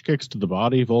and push kicks to the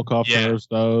body. Volkov throws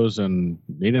those, and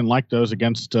he didn't like those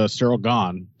against Cyril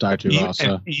Gane, Tai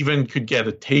Tuivasa. Even could get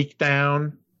a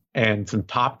takedown and some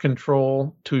top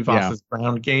control. Tuivasa's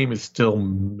ground game is still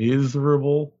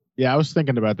miserable. Yeah, I was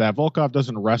thinking about that. Volkov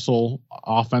doesn't wrestle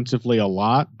offensively a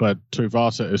lot, but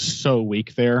Tuivasa is so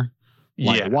weak there.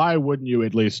 Why wouldn't you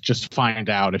at least just find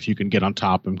out if you can get on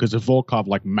top of him? Because if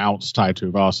Volkov mounts Tai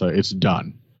Tuivasa, it's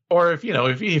done. Or if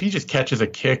he just catches a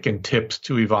kick and tips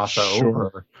Tuivasa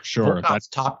over, Volkov's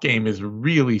top game is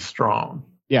really strong.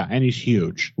 Yeah, and he's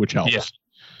huge, which helps.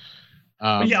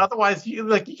 Yeah. Otherwise, you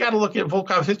got to look at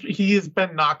Volkov's history. He has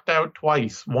been knocked out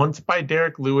twice. Once by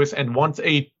Derek Lewis, and once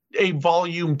a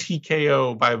volume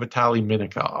TKO by Vitaly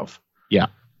Minikov. Yeah,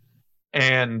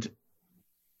 and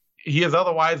he has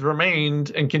otherwise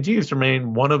remained and continues to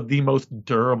remain one of the most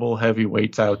durable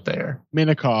heavyweights out there.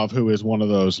 Minikov, who is one of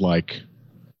those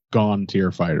Gone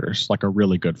tier fighters, a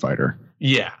really good fighter.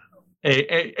 Yeah.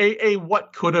 A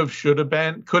what could have, should have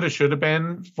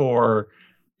been for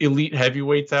elite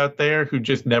heavyweights out there who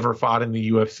just never fought in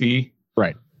the UFC.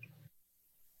 Right.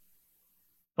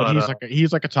 But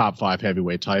he's like a top 5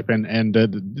 heavyweight type. And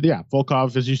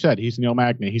Volkov, as you said, he's Neil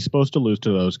Magny. He's supposed to lose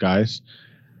to those guys.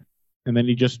 And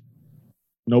then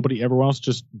everyone else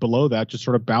just below that just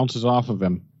sort of bounces off of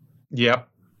him. Yep.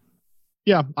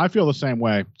 Yeah, I feel the same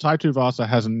way. Tai Tuivasa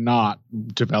has not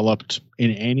developed in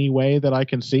any way that I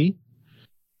can see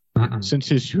since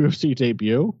his UFC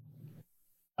debut.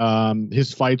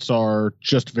 His fights are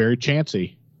just very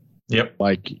chancy. Yep.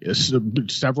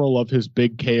 Several of his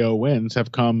big KO wins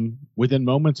have come within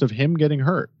moments of him getting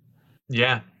hurt.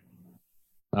 Yeah.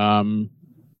 And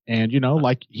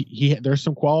like he there's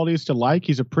some qualities to like.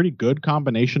 He's a pretty good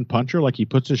combination puncher. Like he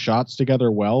puts his shots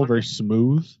together well, very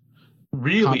smooth.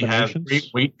 Really has great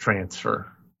weight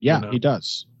transfer. Yeah, he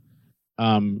does.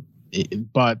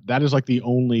 But that is like the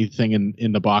only thing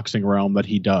in the boxing realm that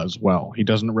he does well. He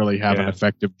doesn't really have an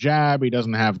effective jab. He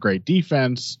doesn't have great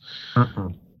defense.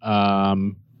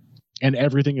 And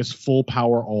everything is full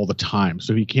power all the time.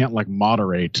 So he can't like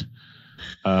moderate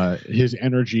his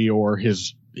energy or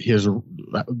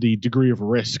the degree of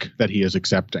risk that he is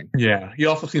accepting. Yeah. He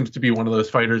also seems to be one of those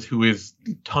fighters who is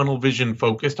tunnel vision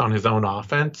focused on his own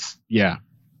offense. Yeah.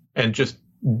 And just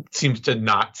seems to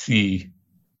not see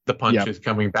the punches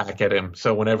coming back at him.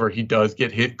 So whenever he does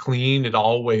get hit clean, it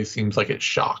always seems like it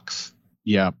shocks.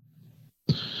 Yeah.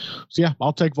 So yeah,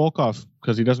 I'll take Volkov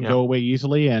because he doesn't go away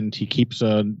easily and he keeps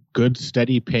a good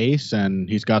steady pace and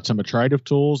he's got some attritive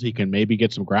tools. He can maybe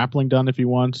get some grappling done if he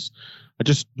wants.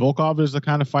 Volkov is the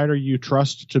kind of fighter you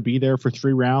trust to be there for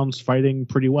 3 rounds fighting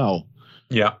pretty well.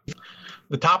 Yeah.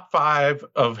 The top 5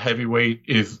 of heavyweight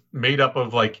is made up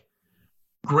of like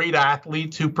great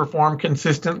athletes who perform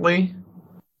consistently.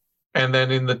 And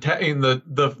then in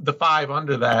the 5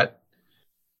 under that,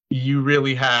 you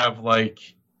really have like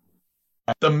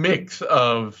the mix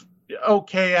of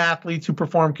okay athletes who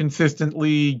perform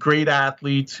consistently, great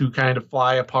athletes who kind of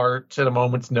fly apart at a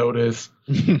moment's notice.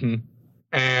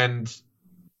 And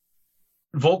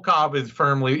Volkov is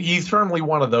firmly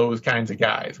one of those kinds of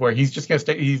guys where he's just going to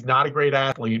stay. He's not a great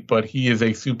athlete, but he is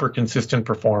a super consistent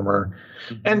performer.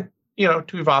 And,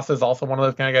 Tuivasa is also one of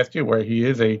those kind of guys too, where he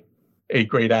is a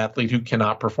great athlete who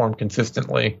cannot perform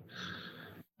consistently.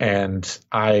 And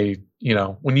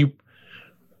when you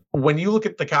look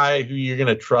at the guy who you're going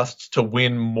to trust to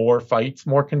win more fights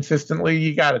more consistently,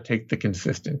 you got to take the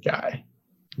consistent guy.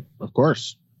 Of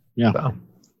course. Yeah. So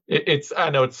I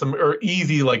know it's some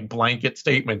easy like blanket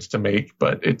statements to make,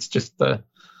 but it's just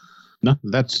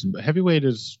that's heavyweight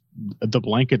is the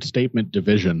blanket statement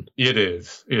division. It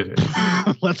is.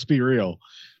 Let's be real.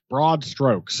 Broad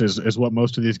strokes is what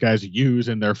most of these guys use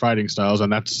in their fighting styles,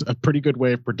 and that's a pretty good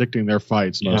way of predicting their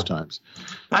fights most times.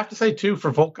 I have to say, too,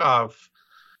 for Volkov,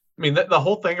 I mean, the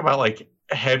whole thing about, like,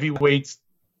 heavyweights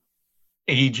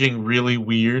aging really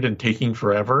weird and taking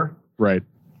forever. Right.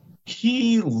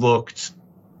 He looked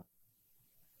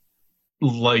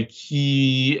like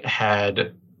he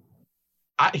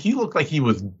looked like he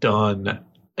was done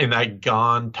in that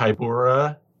Gon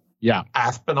Taibura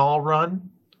Aspinall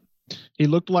run. He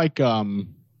looked like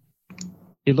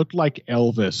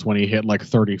Elvis when he hit like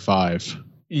 35.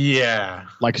 Yeah.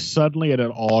 Like suddenly it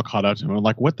had all caught up to him.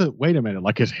 Like wait a minute,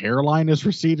 like his hairline is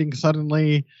receding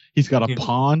suddenly. He's got a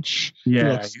paunch. Yeah. He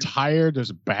looks tired.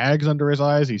 There's bags under his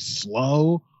eyes. He's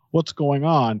slow. What's going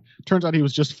on? Turns out he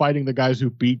was just fighting the guys who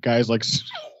beat guys like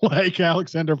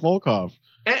Alexander Volkov.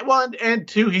 And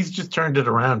two, he's just turned it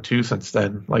around too since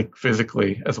then, like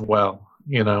physically as well.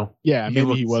 Yeah,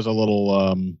 maybe he was a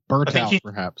little burnt out,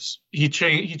 perhaps. He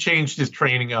changed his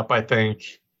training up, I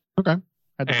think. Okay,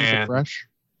 had to keep it fresh.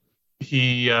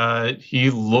 He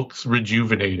looks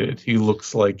rejuvenated. He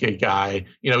looks like a guy.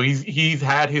 He's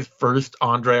had his first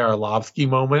Andrei Arlovsky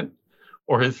moment,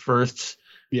 or his first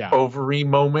ovary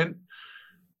moment,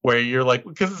 where you're like,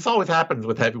 because this always happens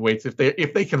with heavyweights. If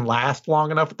they can last long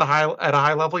enough at a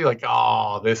high level, you're like,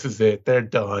 oh, this is it. They're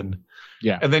done.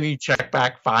 Yeah. And then you check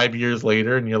back 5 years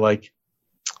later and you're like,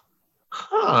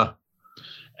 huh.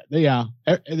 Yeah.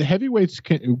 The heavyweights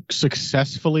can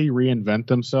successfully reinvent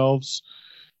themselves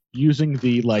using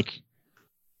the like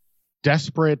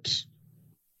desperate,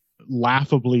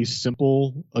 laughably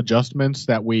simple adjustments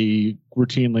that we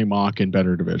routinely mock in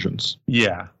better divisions.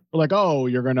 Yeah. Like, oh,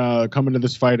 you're going to come into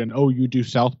this fight and, oh, you do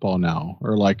southpaw now.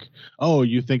 Or like, oh,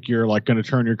 you think you're like going to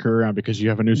turn your career around because you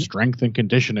have a new strength and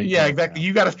conditioning. Yeah, exactly. Now.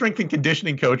 You got a strength and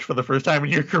conditioning coach for the first time in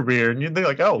your career. And they're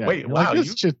like, oh, wait, wow. Like,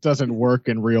 this shit doesn't work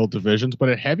in real divisions. But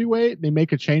at heavyweight, they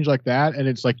make a change like that. And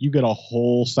it's like you get a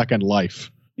whole second life.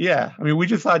 Yeah. I mean, we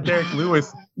just saw Derek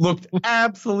Lewis looked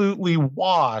absolutely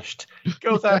washed.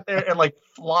 Goes out there and like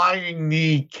flying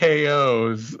knee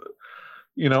KOs.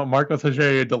 Marcos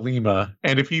Rogerio de Lima.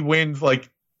 And if he wins like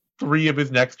 3 of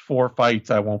his next 4 fights,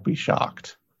 I won't be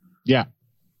shocked. Yeah.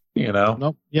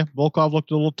 Nope. Yeah. Volkov looked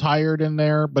a little tired in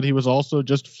there, but he was also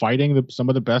just fighting some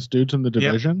of the best dudes in the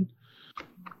division. Yep.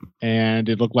 And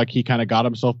it looked like he kind of got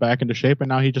himself back into shape, and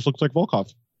now he just looks like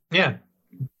Volkov. Yeah.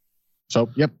 So,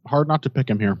 yep. Hard not to pick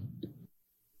him here.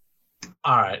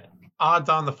 All right. Odds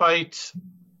on the fight.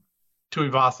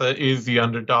 Tuivasa is the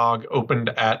underdog, opened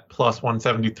at plus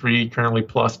 173, currently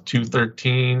plus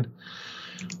 213.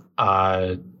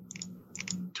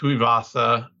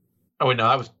 Tuivasa Oh, wait, no,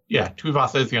 that was,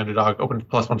 Tuivasa is the underdog, opened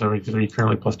plus 173,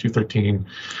 currently plus 213.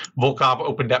 Volkov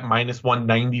opened at minus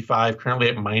 195, currently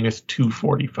at minus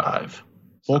 245.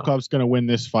 So. Volkov's going to win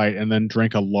this fight and then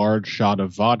drink a large shot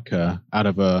of vodka out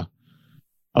of a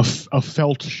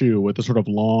felt shoe with a sort of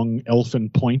long elfin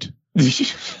point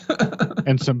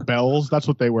and some bells. That's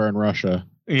what they wear in Russia.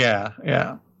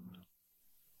 Yeah.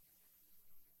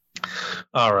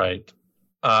 All right.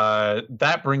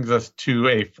 That brings us to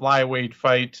a flyweight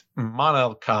fight.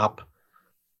 Manel Kape,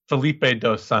 Felipe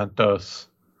dos Santos.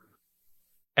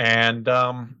 And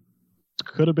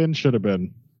could have been, should have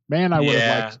been. Man, I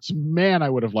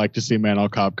would have liked to see Manel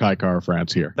Kape Kai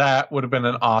France here. That would have been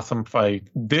an awesome fight.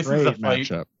 This is a fight.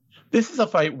 Matchup. This is a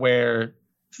fight where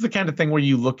this is the kind of thing where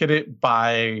you look at it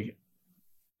by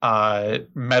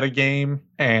metagame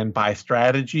and by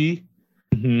strategy.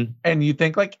 Mm-hmm. And you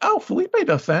think like, oh, Felipe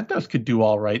dos Santos could do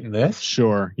all right in this.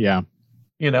 Sure, yeah.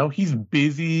 You know, he's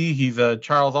busy. He's a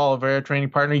Charles Oliveira training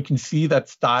partner. You can see that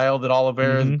style that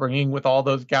Oliveira is bringing with all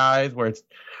those guys where it's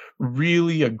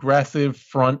really aggressive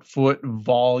front foot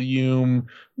volume,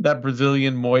 that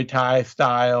Brazilian Muay Thai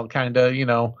style, kind of, you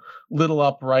know, little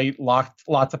upright,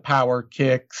 lots of power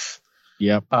kicks.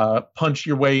 Yep. Punch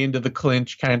your way into the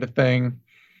clinch kind of thing.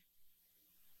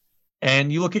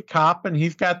 And you look at Kape, and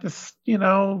he's got this, you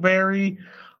know, very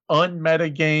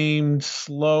unmetagamed,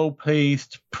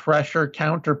 slow-paced pressure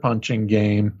counter-punching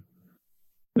game.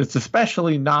 It's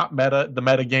especially not the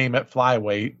meta game at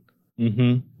flyweight.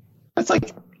 Mm-hmm. It's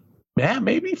like, yeah,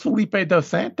 maybe Felipe dos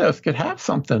Santos could have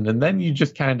something. And then you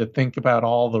just kind of think about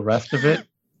all the rest of it.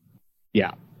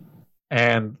 Yeah.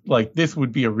 And, like, this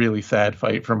would be a really sad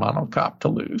fight for Manel Kape to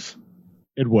lose.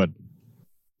 It would.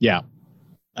 Yeah.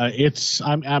 Kape,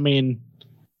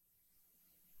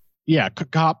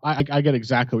 I get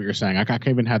exactly what you're saying. I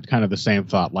even had kind of the same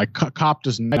thought. Like, Kape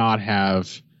does not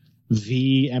have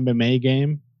the MMA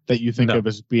game that you think of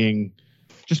as being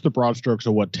just the broad strokes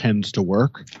of what tends to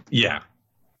work. Yeah.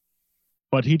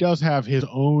 But he does have his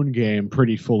own game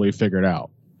pretty fully figured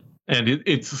out. And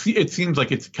it seems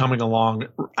like it's coming along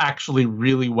actually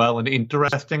really well and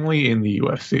interestingly in the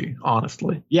UFC,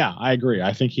 honestly. Yeah, I agree.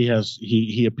 I think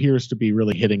he appears to be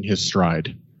really hitting his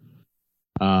stride.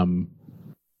 And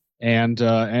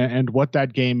what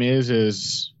that game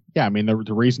is yeah, I mean the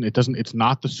reason it's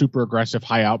not the super aggressive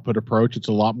high output approach. It's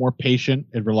a lot more patient.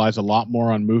 It relies a lot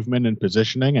more on movement and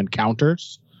positioning and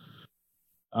counters.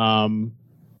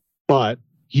 But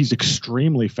he's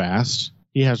extremely fast.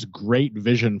 He has great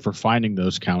vision for finding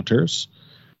those counters.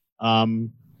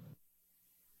 And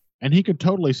he could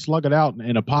totally slug it out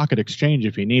in a pocket exchange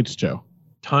if he needs to.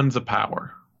 Tons of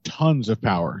power.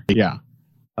 Yeah.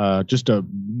 Just a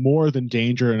more than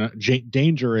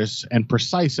dangerous and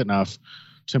precise enough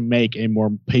to make a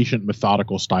more patient,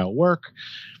 methodical style work.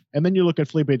 And then you look at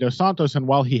Felipe dos Santos, and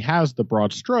while he has the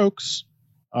broad strokes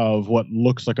of what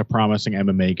looks like a promising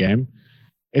MMA game,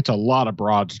 it's a lot of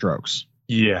broad strokes.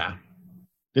 Yeah.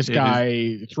 This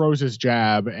guy throws his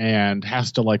jab and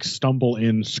has to like stumble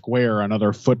in square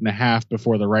another foot and a half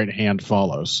before the right hand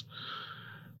follows.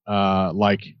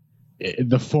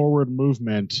 The forward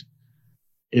movement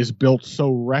is built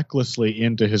so recklessly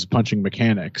into his punching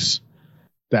mechanics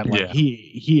that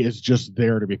he is just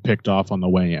there to be picked off on the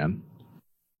way in.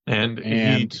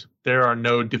 And there are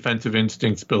no defensive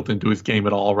instincts built into his game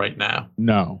at all right now.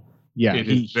 No. Yeah. It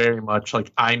is very much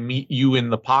like I meet you in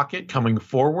the pocket coming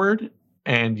forward,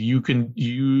 and you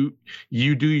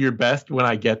do your best when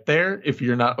I get there if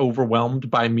you're not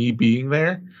overwhelmed by me being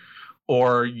there,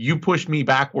 or you push me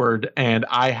backward and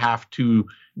I have to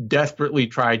desperately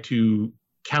try to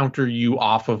counter you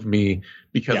off of me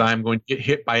because I'm going to get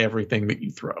hit by everything that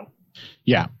you throw.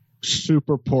 Yeah.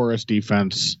 Super porous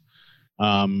defense.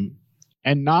 And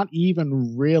not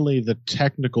even really the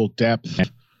technical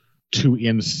depth to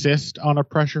insist on a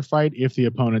pressure fight if the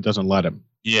opponent doesn't let him.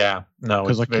 Yeah, no,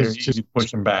 it's very easy to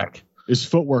push him back. His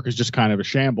footwork is just kind of a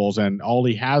shambles, and all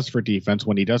he has for defense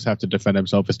when he does have to defend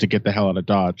himself is to get the hell out of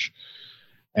dodge.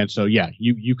 And so, yeah,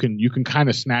 you can kind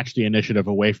of snatch the initiative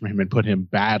away from him and put him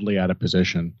badly out of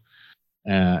position,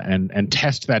 and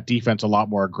test that defense a lot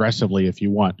more aggressively if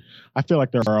you want. I feel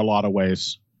like there are a lot of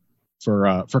ways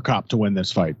for Kape to win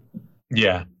this fight.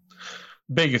 Yeah.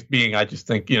 Biggest being, I just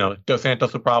think, Dos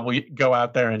Santos will probably go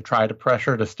out there and try to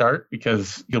pressure to start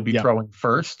because he'll be throwing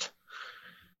first.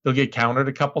 He'll get countered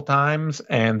a couple times,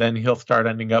 and then he'll start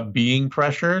ending up being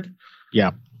pressured.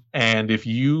 Yeah. And if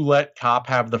you let Kape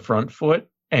have the front foot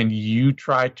and you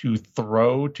try to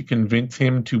throw to convince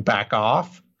him to back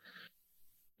off,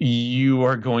 you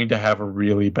are going to have a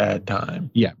really bad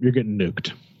time. Yeah, you're getting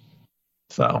nuked.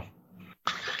 So,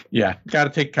 yeah, got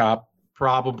to take Kape.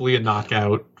 Probably a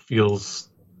knockout. feels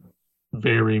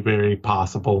very, very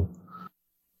possible.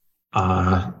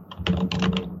 And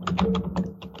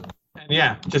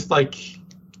yeah, just like,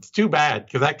 it's too bad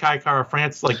because that Kai Kara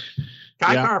France,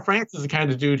 Kara France is the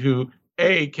kind of dude who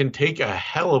A, can take a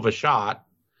hell of a shot,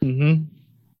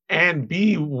 and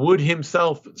B, would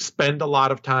himself spend a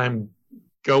lot of time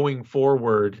going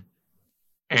forward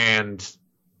and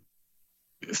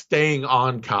staying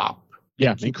on Cop.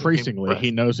 Yeah, increasingly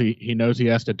he knows he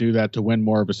has to do that to win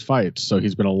more of his fights. So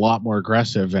he's been a lot more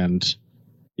aggressive, and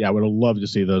I would have loved to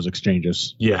see those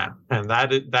exchanges. Yeah, and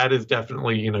that is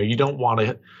definitely, you don't want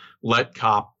to let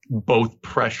Cop both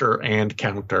pressure and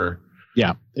counter.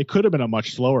 Yeah, it could have been a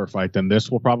much slower fight than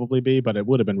this will probably be, but it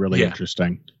would have been really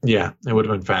interesting. Yeah, it would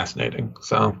have been fascinating.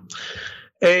 So,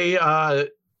 a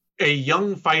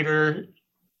young fighter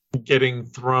getting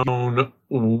thrown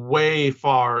way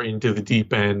far into the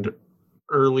deep end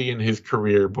early in his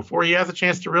career before he has a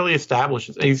chance to really establish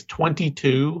it. He's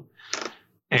 22,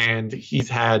 and he's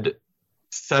had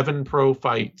 7 pro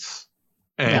fights,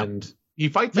 and he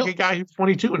fights like a guy who's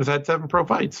 22 and has had 7 pro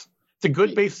fights. It's a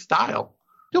good base style.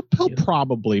 He'll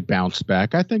probably bounce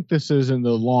back. I think this is, in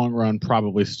the long run,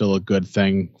 probably still a good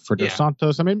thing for Dos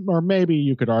Santos. I mean, or maybe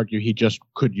you could argue he just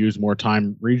could use more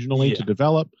time regionally to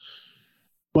develop.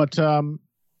 But I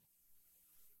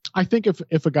think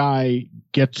if a guy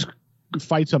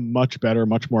fights a much better,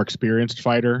 much more experienced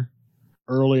fighter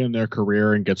early in their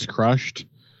career and gets crushed,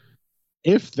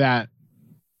 if that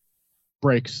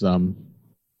breaks them,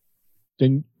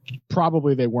 then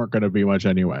probably they weren't going to be much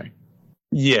anyway.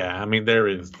 Yeah, I mean, there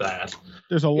is that.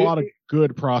 There's a lot of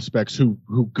good prospects who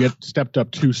get stepped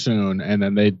up too soon, and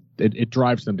then it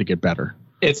drives them to get better.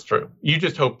 It's true. You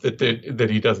just hope that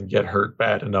he doesn't get hurt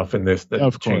bad enough in this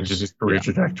that changes his career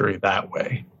trajectory that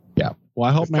way. Yeah. Well,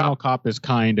 I hope Manel Cop is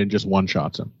kind and just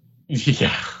one-shots him.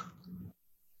 Yeah.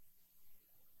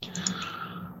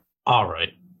 All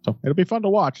right. So it'll be fun to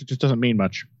watch. It just doesn't mean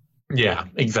much. Yeah,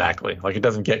 exactly. Like, it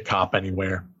doesn't get Cop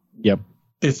anywhere. Yep.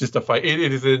 It's just a fight.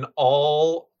 It is an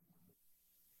all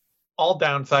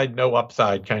downside, no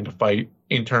upside kind of fight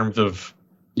in terms of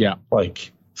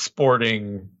like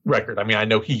sporting record. I mean, I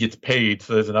know he gets paid,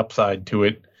 so there's an upside to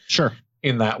it. Sure.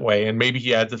 In that way, and maybe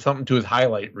he adds something to his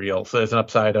highlight reel, so there's an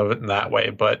upside of it in that way.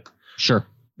 But sure,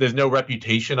 there's no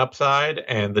reputation upside,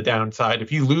 and the downside, if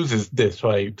he loses this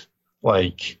fight,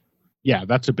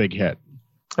 that's a big hit.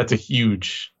 That's a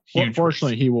huge. Well,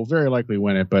 fortunately, he will very likely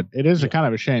win it, but it is a kind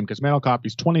of a shame because Manel Cop,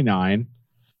 he's 29.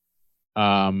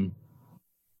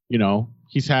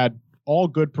 He's had all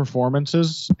good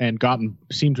performances and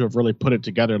seemed to have really put it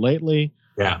together lately.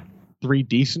 Yeah. 3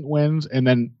 decent wins, and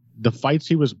then the fights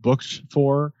he was booked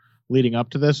for leading up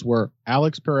to this were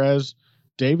Alex Perez,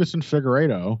 Davison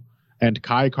Figueiredo, and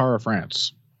Kai Kara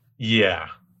France. Yeah.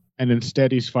 And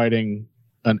instead he's fighting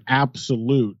an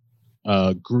absolute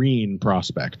green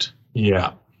prospect.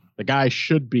 Yeah. The guy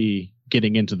should be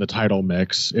getting into the title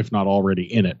mix, if not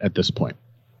already in it at this point.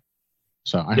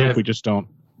 So I hope we just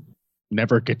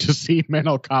never get to see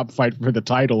Manel Cop fight for the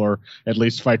title, or at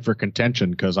least fight for contention,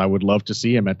 because I would love to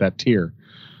see him at that tier.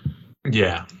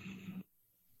 Yeah.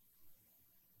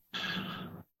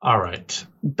 All right.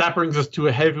 That brings us to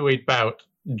a heavyweight bout.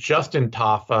 Justin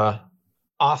Tafa,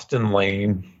 Austin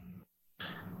Lane.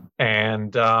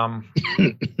 And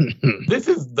this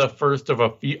is the first of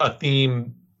a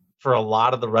theme for a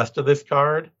lot of the rest of this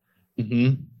card,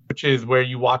 which is where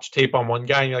you watch tape on one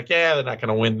guy and you're like, yeah, they're not going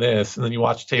to win this. And then you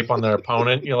watch tape on their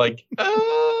opponent and you're like,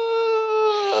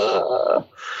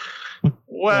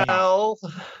 well.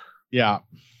 Yeah.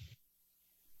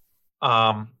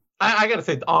 I got to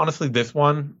say, honestly, this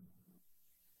one,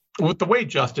 with the way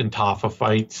Justin Tafa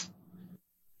fights,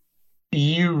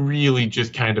 you really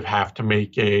just kind of have to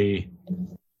make a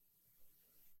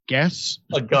guess,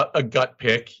 a gut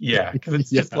pick. Yeah. Because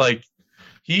it's just like,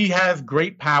 he has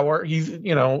great power. He's,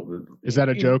 Is that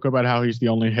a joke about how he's the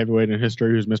only heavyweight in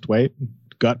history who's missed weight?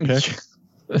 Gut pick?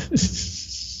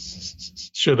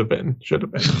 Should have been.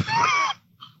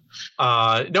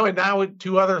 No, and now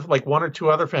one or two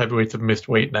other heavyweights have missed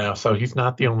weight now, so he's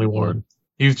not the only one.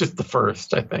 He was just the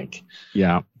first, I think.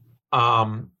 Yeah.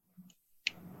 But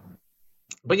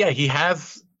yeah, he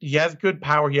has good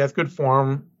power. He has good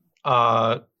form.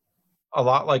 A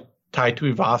lot like Tai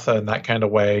Tuivasa in that kind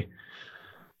of way.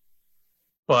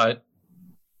 But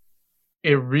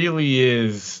it really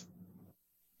is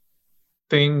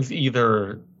his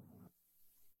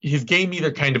game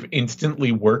either kind of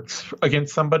instantly works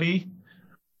against somebody,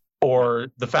 or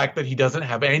the fact that he doesn't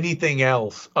have anything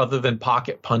else other than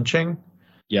pocket punching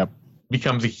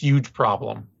becomes a huge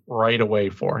problem right away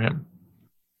for him.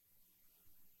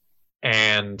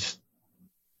 And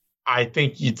I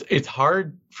think it's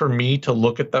hard for me to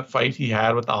look at that fight he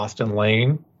had with Austin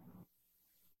Lane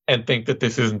and think that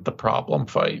this isn't the problem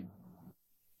fight.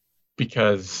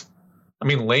 Because, I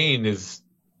mean, Lane is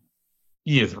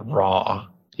raw.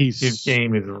 His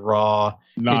game is raw.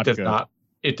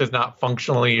 It does not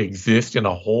functionally exist in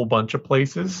a whole bunch of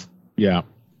places. Yeah.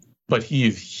 But he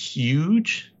is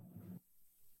huge,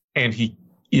 and he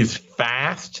is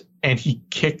fast, and he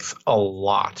kicks a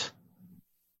lot.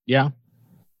 Yeah.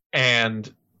 And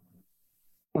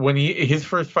when his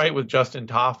first fight with Justin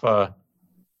Tafa,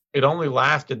 it only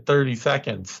lasted 30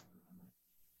 seconds.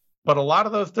 But a lot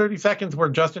of those 30 seconds were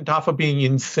Justin Tafa being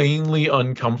insanely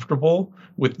uncomfortable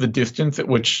with the distance at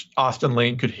which Austin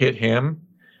Lane could hit him,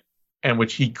 and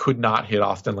which he could not hit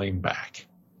Austin Lane back.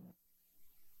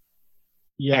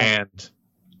 Yeah. And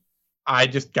I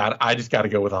just got to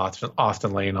go with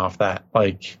Austin Lane off that.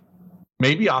 Like,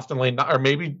 maybe Austin Lane, or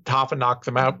maybe Tafa knocks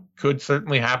him out. Could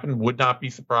certainly happen. Would not be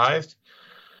surprised.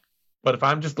 But if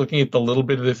I'm just looking at the little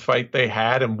bit of this fight they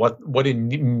had, and what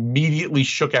immediately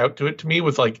shook out to it to me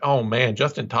was like, oh man,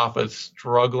 Justin Tafa is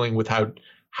struggling with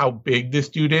how big this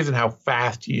dude is and how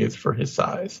fast he is for his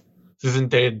size. This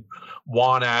isn't a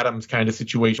Juan Adams kind of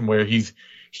situation where he's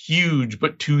huge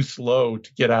but too slow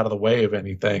to get out of the way of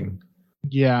anything.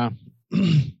 Yeah.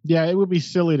 Yeah, it would be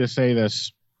silly to say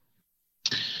this.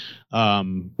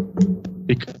 Because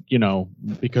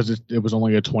it was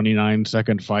only a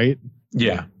 29-second fight.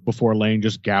 Yeah. Before Lane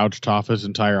just gouged Tafa's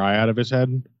entire eye out of his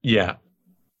head. Yeah.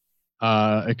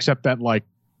 Except that, like,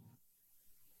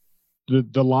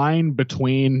 the line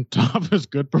between Tafa's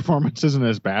good performances and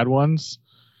his bad ones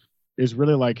is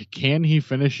really like, can he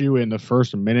finish you in the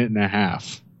first minute and a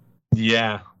half?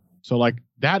 Yeah. So, like,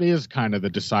 that is kind of the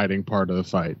deciding part of the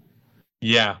fight.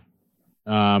 Yeah.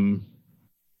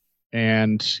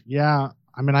 And yeah,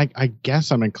 I mean, I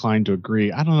guess I'm inclined to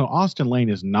agree. I don't know. Austin Lane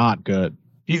is not good.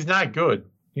 He's not good.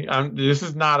 This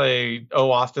is not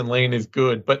Austin Lane is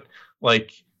good, but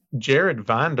like Jared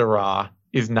Vandera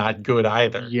is not good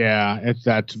either. Yeah,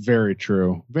 that's very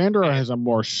true. Vandera has a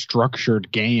more structured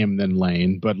game than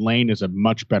Lane, but Lane is a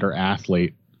much better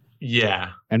athlete.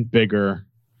 Yeah. And bigger.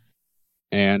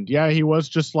 And yeah, he was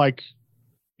just like,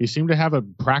 he seemed to have a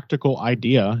practical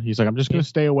idea. He's like, I'm just going to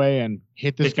stay away and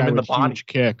hit this guy with huge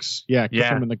kicks. Yeah, kick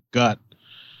him in the gut.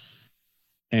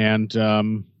 And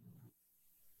sure.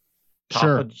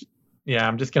 Yeah,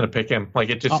 I'm just going to pick him. Like,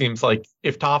 it just seems like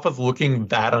if Tafa's looking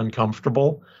that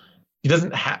uncomfortable, he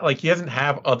doesn't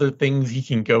have other things he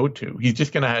can go to. He's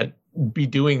just going to be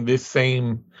doing this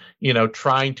same,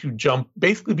 trying to jump,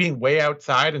 basically being way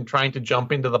outside and trying to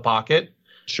jump into the pocket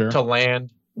to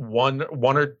land one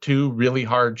or two really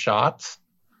hard shots,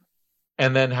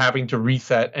 and then having to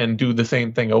reset and do the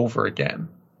same thing over again.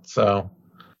 So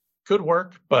could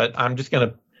work, but I'm just going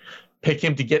to pick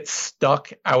him to get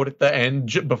stuck out at the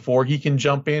end before he can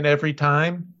jump in every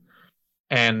time,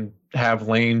 and have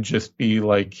Lane just be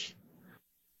like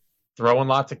throwing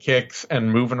lots of kicks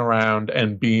and moving around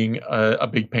and being a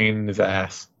big pain in his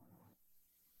ass.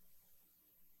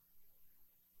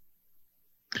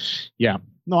 Yeah.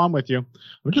 No, I'm with you.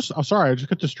 I'm sorry. I just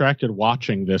got distracted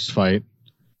watching this fight,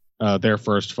 their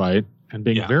first fight, and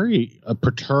being very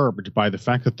perturbed by the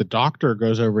fact that the doctor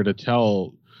goes over to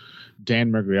tell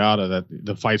Dan Migliotta that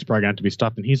the fight's probably going to be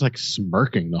stopped, and he's like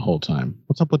smirking the whole time.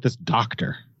 What's up with this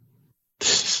doctor?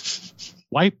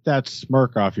 Wipe that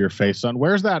smirk off your face, son.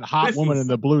 Where's that hot woman in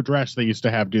the blue dress they used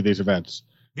to have do these events?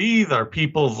 These are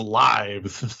people's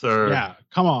lives, sir. Yeah,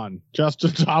 come on. Justin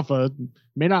Tafa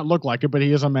may not look like it, but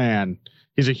he is a man.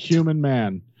 He's a human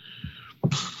man.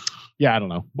 Yeah, I don't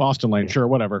know. Austin Lane, sure,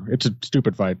 whatever. It's a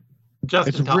stupid fight.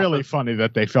 It's really funny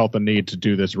that they felt the need to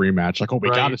do this rematch. Like, we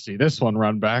got to see this one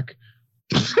run back.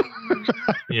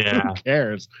 Yeah. Who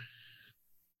cares?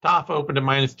 Tafa opened at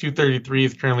minus 233,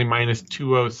 is currently minus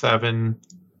 207.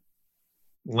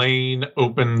 Lane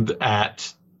opened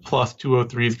at plus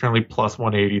 203, is currently plus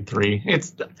 183.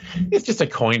 It's just a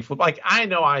coin flip. Like, I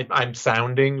know I'm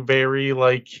sounding very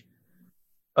like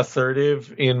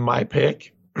assertive in my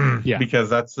pick, because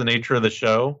that's the nature of the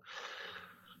show.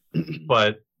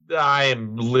 But I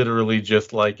am literally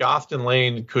just like, Austin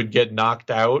Lane could get knocked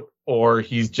out, or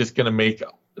he's just going to make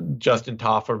Justin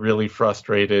Tafa really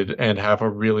frustrated and have a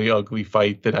really ugly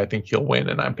fight that I think he'll win.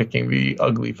 And I'm picking the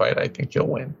ugly fight I think he'll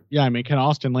win. Yeah, I mean, can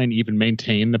Austin Lane even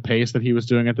maintain the pace that he was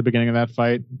doing at the beginning of that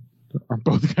fight? Are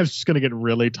both guys just going to get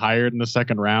really tired in the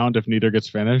second round if neither gets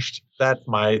finished? That's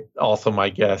my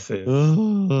guess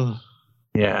is.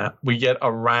 Yeah, we get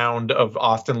a round of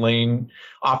Austin Lane's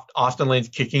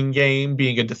kicking game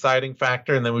being a deciding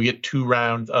factor, and then we get 2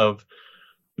 rounds of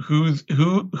who's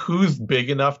big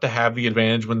enough to have the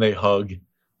advantage when they hug.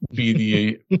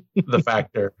 be the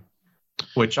factor,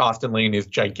 which Austin Lane is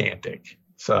gigantic.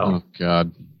 So, oh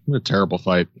God, what a terrible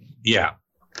fight. Yeah.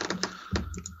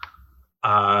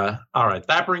 All right,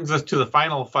 that brings us to the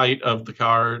final fight of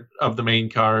the main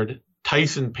card: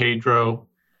 Tyson Pedro,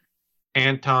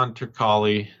 Anton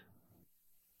Turkalj,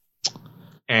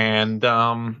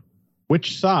 and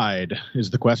which side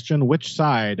is the question? Which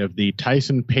side of the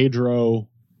Tyson Pedro?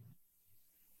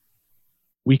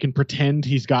 We can pretend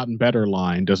he's gotten better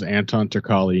line does Anton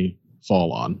Turkalj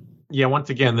fall on? Yeah, once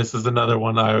again, this is another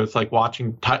one. I was like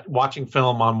watching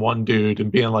film on one dude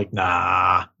and being like,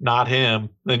 nah, not him.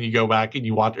 Then you go back and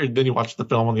you watch the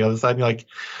film on the other side and you're like,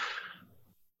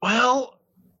 well,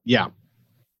 yeah,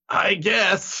 I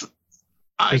guess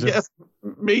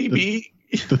maybe.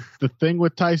 The thing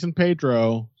with Tyson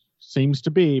Pedro seems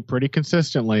to be pretty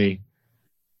consistently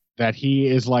that he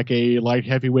is like a light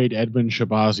heavyweight Edmund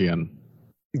Shabazian.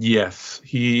 Yes,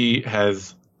 he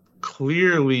has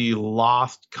clearly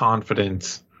lost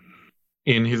confidence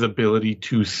in his ability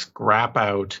to scrap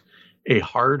out a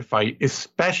hard fight,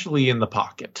 especially in the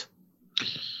pocket. I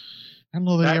don't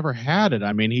know that he ever had it.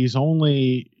 I mean, he's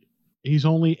only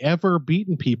ever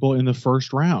beaten people in the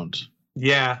first round.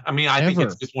 Yeah, I mean, I think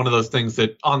it's just one of those things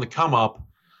that on the come up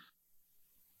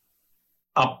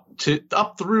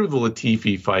through the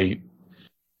Latifi fight,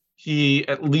 he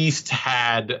at least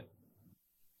had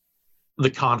the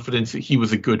confidence that he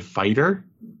was a good fighter,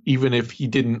 even if he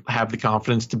didn't have the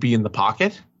confidence to be in the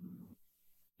pocket.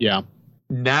 Yeah.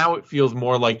 Now it feels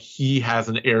more like he has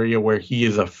an area where he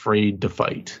is afraid to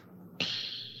fight.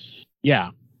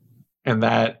 Yeah. And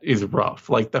that is rough.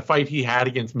 Like the fight he had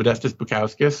against Modestas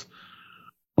Bukauskas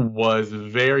was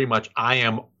very much, I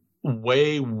am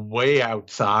way, way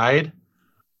outside,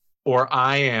 or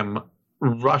I am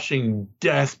rushing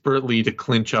desperately to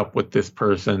clinch up with this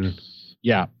person.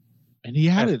 Yeah. And he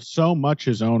had it so much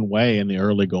his own way in the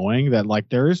early going that like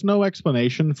there is no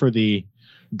explanation for the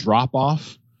drop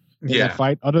off in that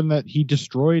fight other than that he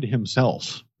destroyed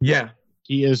himself. Yeah.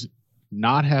 He is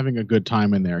not having a good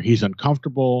time in there. He's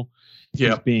uncomfortable.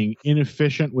 He's being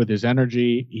inefficient with his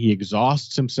energy. He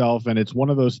exhausts himself. And it's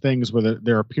one of those things where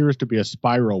there appears to be a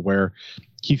spiral where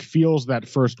he feels that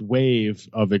first wave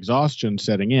of exhaustion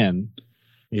setting in.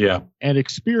 Yeah. And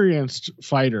experienced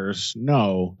fighters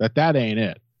know that ain't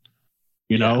it.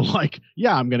 You know, like,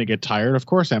 I'm going to get tired. Of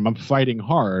course I'm fighting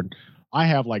hard. I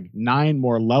have like 9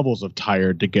 more levels of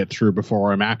tired to get through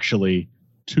before I'm actually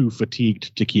too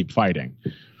fatigued to keep fighting.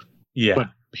 Yeah.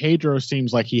 But Pedro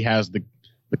seems like he has the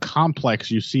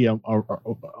complex you see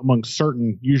among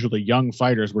certain, usually young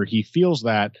fighters, where he feels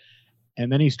that and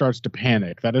then he starts to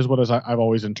panic. That is what I've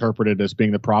always interpreted as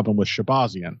being the problem with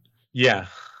Shabazian. Yeah.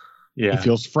 Yeah. He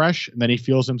feels fresh and then he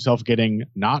feels himself getting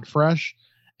not fresh.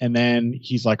 And then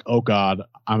he's like, oh, God,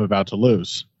 I'm about to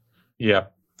lose. Yeah.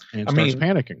 And starts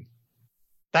panicking.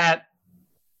 That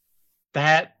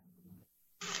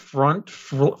front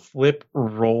flip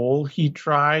roll he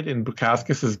tried in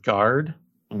Bukauskas' guard.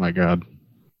 Oh, my God.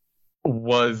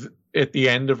 Was at the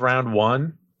end of round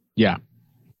 1. Yeah.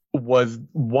 Was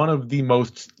one of the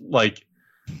most like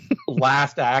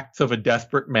last acts of a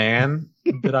desperate man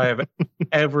that I have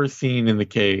ever seen in the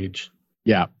cage.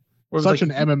 Yeah. Such an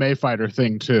MMA fighter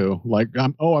thing too. Like,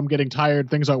 I'm getting tired.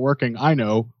 Things aren't working. I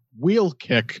know. Wheel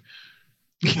kick.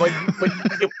 Like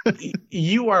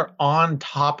you are on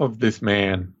top of this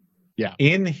man. Yeah.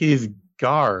 In his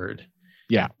guard.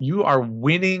 Yeah. You are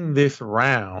winning this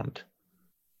round.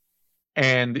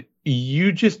 And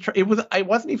you just, it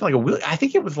wasn't even like a wheel. I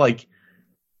think it was like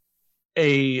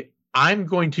I'm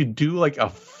going to do like a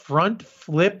front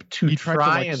flip to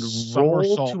try and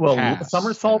roll to a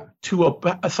somersault to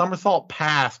a somersault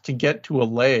pass to get to a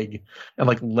leg and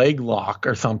like leg lock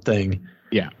or something.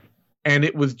 Yeah. And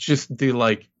it was just the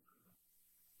like,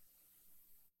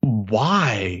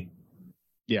 why?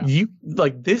 Yeah. You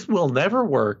like, this will never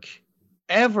work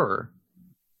ever.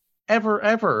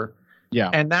 Yeah.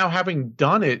 And now having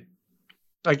done it,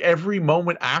 like every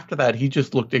moment after that, he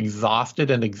just looked exhausted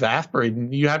and exasperated.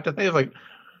 And you have to think like,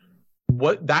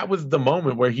 that was the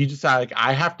moment where he decided, like,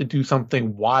 I have to do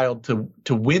something wild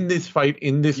to win this fight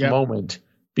in this moment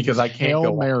because I can't Hail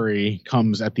go. Mary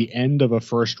comes at the end of a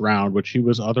first round, which he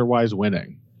was otherwise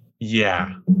winning.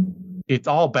 Yeah. It's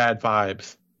all bad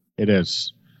vibes. It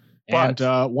is. But,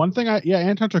 and one thing,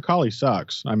 Anton Turkalj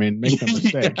sucks. I mean, make no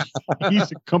mistake.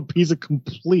 He's a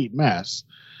complete mess.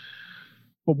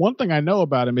 But one thing I know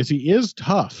about him is he is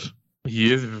tough.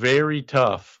 He is very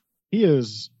tough. He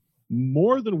is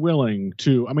more than willing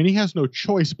to, I mean, he has no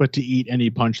choice but to eat any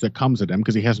punch that comes at him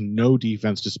because he has no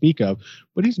defense to speak of,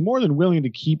 but he's more than willing to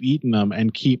keep eating them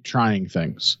and keep trying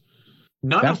things.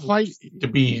 None that of fight to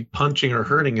be punching or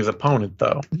hurting his opponent,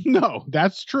 though. No,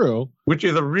 that's true. Which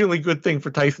is a really good thing for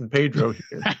Tyson Pedro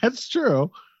here. That's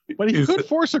true. But he could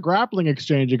force a grappling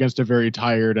exchange against a very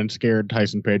tired and scared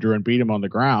Tyson Pedro and beat him on the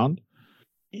ground.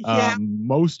 Yeah.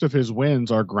 Most of his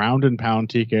wins are ground and pound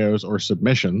TKOs or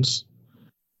submissions.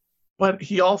 But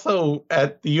he also,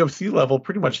 at the UFC level,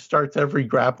 pretty much starts every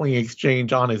grappling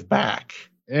exchange on his back.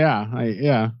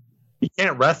 Yeah. He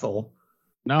can't wrestle.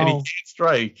 No. And he can't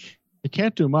strike. He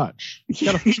can't do much.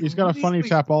 He's got a funny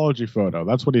Tapology photo.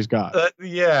 That's what he's got.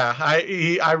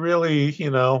 I really,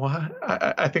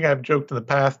 I think I've joked in the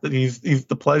past that he's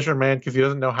the pleasure man because he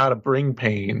doesn't know how to bring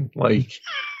pain. Like,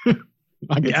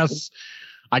 I guess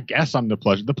I'm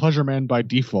the pleasure man by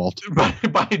default.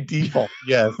 By default,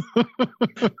 yes.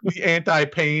 The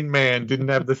anti-pain man didn't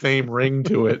have the same ring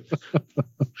to it.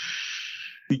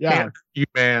 The can't you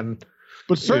man.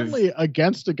 But certainly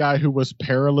against a guy who was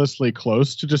perilously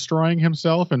close to destroying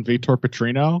himself and Vitor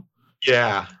Petrino.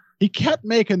 Yeah. He kept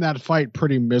making that fight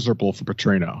pretty miserable for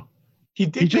Petrino. He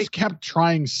just kept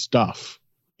trying stuff.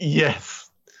 Yes.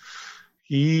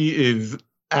 He is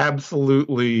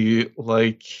absolutely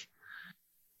like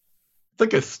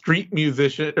a street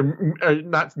musician, or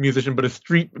not musician, but a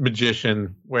street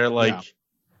magician where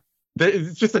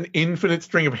it's just an infinite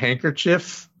string of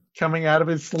handkerchiefs coming out of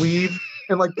his sleeve.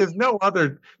 And like, there's no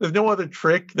other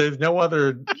trick. There's no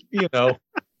other,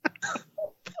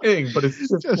 thing. But it's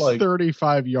just like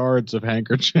 35 yards of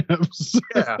handkerchiefs.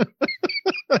 Yeah.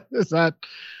 Is that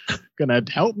gonna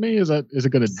help me? Is it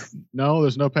gonna? No,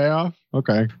 there's no payoff.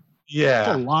 Okay. Yeah.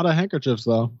 That's a lot of handkerchiefs,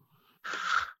 though.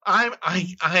 I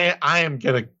am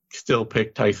gonna still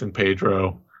pick Tyson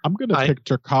Pedro. I'm gonna pick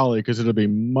Turkalj because it'll be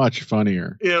much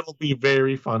funnier. It'll be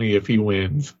very funny if he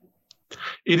wins.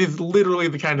 It is literally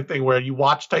the kind of thing where you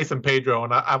watch Tyson Pedro,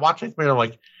 and I watch Tyson Pedro, I'm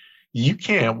like,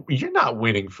 you're not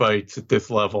winning fights at this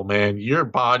level, man. Your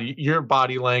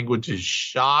body language is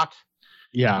shot.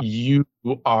 Yeah. You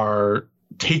are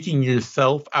taking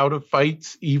yourself out of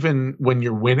fights even when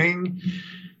you're winning.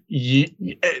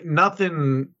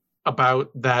 Nothing about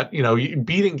that,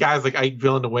 beating guys like Ike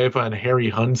Villanueva and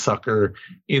Harry Hunsucker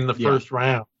in the first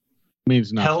round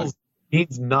means nothing.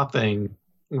 Means nothing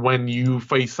when you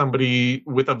face somebody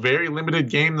with a very limited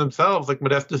game themselves, like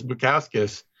Modestas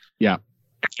Bukauskas. Yeah.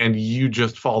 And you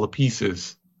just fall to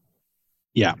pieces.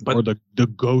 Yeah. But, or the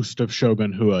ghost of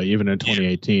Shogun Rua, even in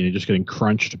 2018, and just getting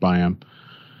crunched by him.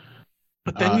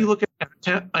 But then you look at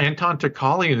Anton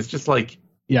Turkalj, and it's just like,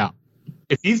 yeah,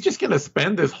 if he's just going to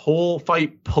spend this whole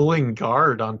fight pulling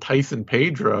guard on Tyson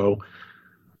Pedro,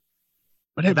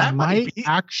 but it might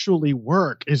actually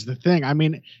work is the thing. I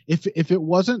mean, if it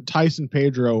wasn't Tyson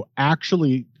Pedro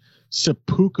actually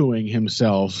seppukuing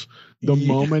himself the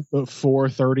moment the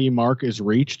 4:30 mark is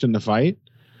reached in the fight,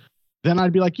 then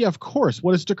I'd be like, yeah, of course.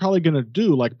 What is Turkalj going to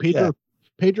do? Like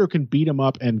Pedro can beat him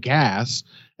up and gas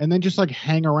and then just like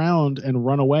hang around and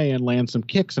run away and land some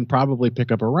kicks and probably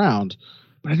pick up a round.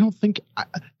 But I don't think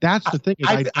that's the thing.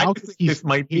 I think this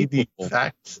might be the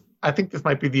exact. I think this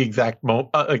might be the exact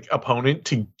opponent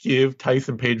to give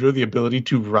Tyson Pedro the ability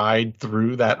to ride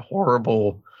through that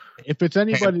horrible. If it's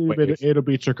anybody, it'll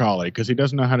be Turkalj because he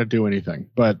doesn't know how to do anything.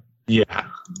 But yeah.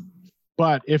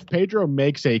 But if Pedro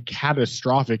makes a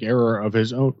catastrophic error of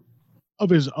his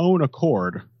own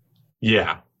accord,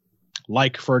 yeah,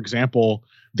 like for example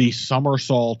the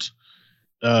somersault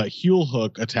heel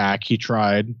hook attack he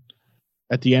tried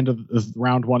at the end of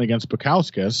round 1 against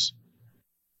Bukauskas,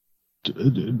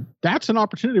 that's an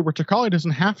opportunity where Turkalj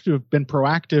doesn't have to have been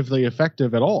proactively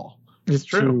effective at all. It's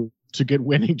true. To get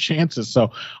winning chances.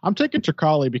 So I'm taking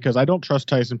Turkalj because I don't trust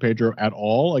Tyson Pedro at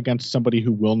all against somebody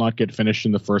who will not get finished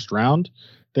in the first round.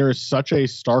 There is such a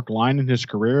stark line in his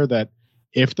career that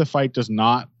if the fight does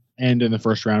not end in the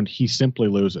first round, he simply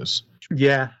loses.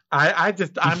 Yeah.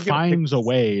 He finds a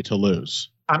way to lose.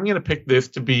 I'm going to pick this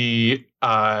to be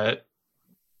Tyson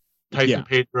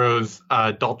Pedro's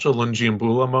Dolce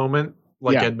Lungiambula moment,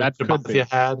 like Edmund Shabazian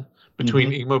had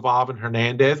between Imavov and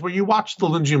Hernandez, where you watch the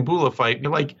Lungiambula fight and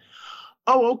you're like,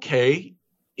 oh, okay,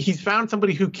 he's found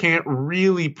somebody who can't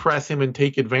really press him and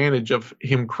take advantage of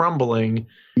him crumbling.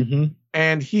 Mm-hmm.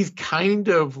 And he's kind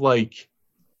of like,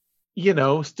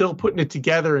 still putting it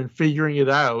together and figuring it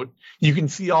out. You can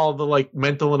see all the like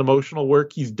mental and emotional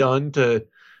work he's done to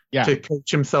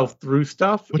coach himself through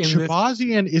stuff. But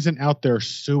Shabazian isn't out there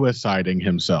suiciding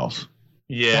himself.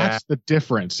 Yeah. That's the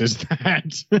difference, is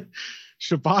that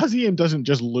Shabazian doesn't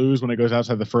just lose when it goes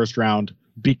outside the first round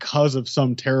because of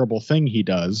some terrible thing he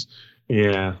does.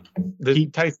 Yeah.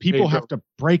 People have to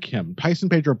break him. Tyson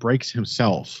Pedro breaks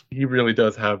himself. He really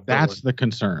does have. That's the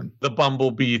concern. The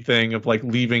bumblebee thing of like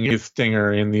leaving his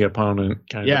stinger in the opponent.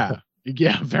 Yeah,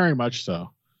 very much so.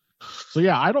 So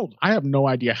yeah, I have no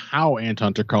idea how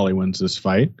Anton Turkalj wins this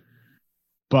fight,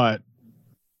 but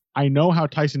I know how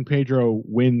Tyson Pedro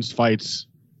wins fights,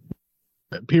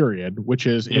 period, which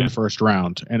is in first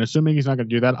round. And assuming he's not going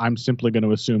to do that, I'm simply going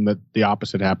to assume that the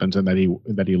opposite happens and that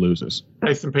he loses.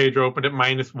 Tyson Pedro opened at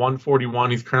minus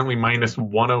 141. He's currently minus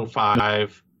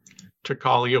 105.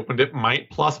 Turkalj opened at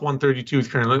plus 132. He's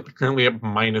currently at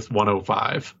minus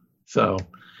 105. So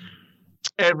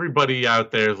everybody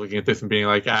out there is looking at this and being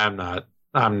like, I'm not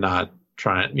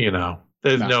trying,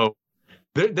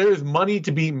 there is money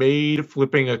to be made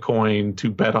flipping a coin to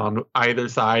bet on either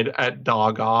side at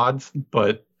dog odds,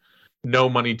 but no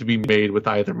money to be made with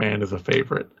either man as a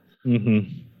favorite. Mm-hmm.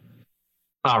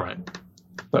 All right.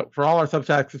 So for all our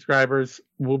Substack subscribers,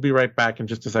 we'll be right back in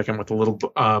just a second with a little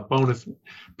bonus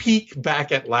peek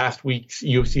back at last week's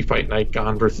UFC Fight Night,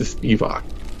 Gane versus Spivak.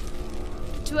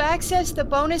 To access the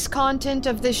bonus content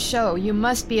of this show, you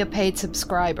must be a paid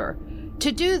subscriber.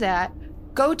 To do that,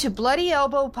 go to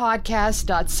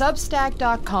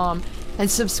bloodyelbowpodcast.substack.com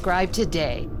and subscribe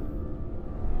today.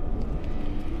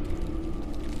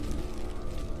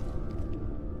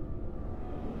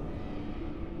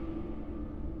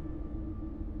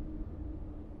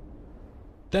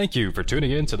 Thank you for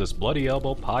tuning in to this Bloody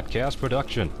Elbow Podcast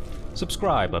production.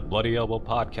 Subscribe at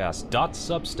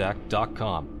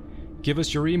bloodyelbowpodcast.substack.com. Give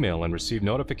us your email and receive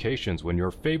notifications when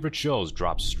your favorite shows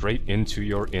drop straight into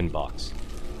your inbox.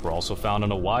 We're also found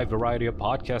on a wide variety of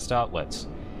podcast outlets.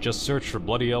 Just search for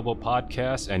Bloody Elbow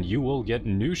Podcast and you will get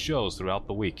new shows throughout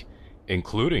the week,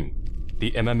 including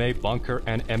the MMA Bunker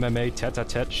and MMA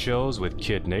Tete-a-Tete shows with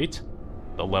Kid Nate,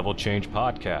 the Level Change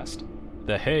Podcast,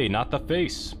 the Hey Not the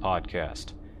Face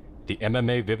Podcast, the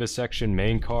MMA Vivisection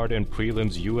main card and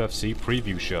prelims UFC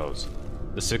preview shows,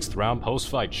 the 6th Round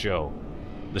Post-Fight Show,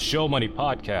 the Show Money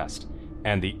Podcast,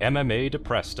 and the MMA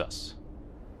Depressed Us.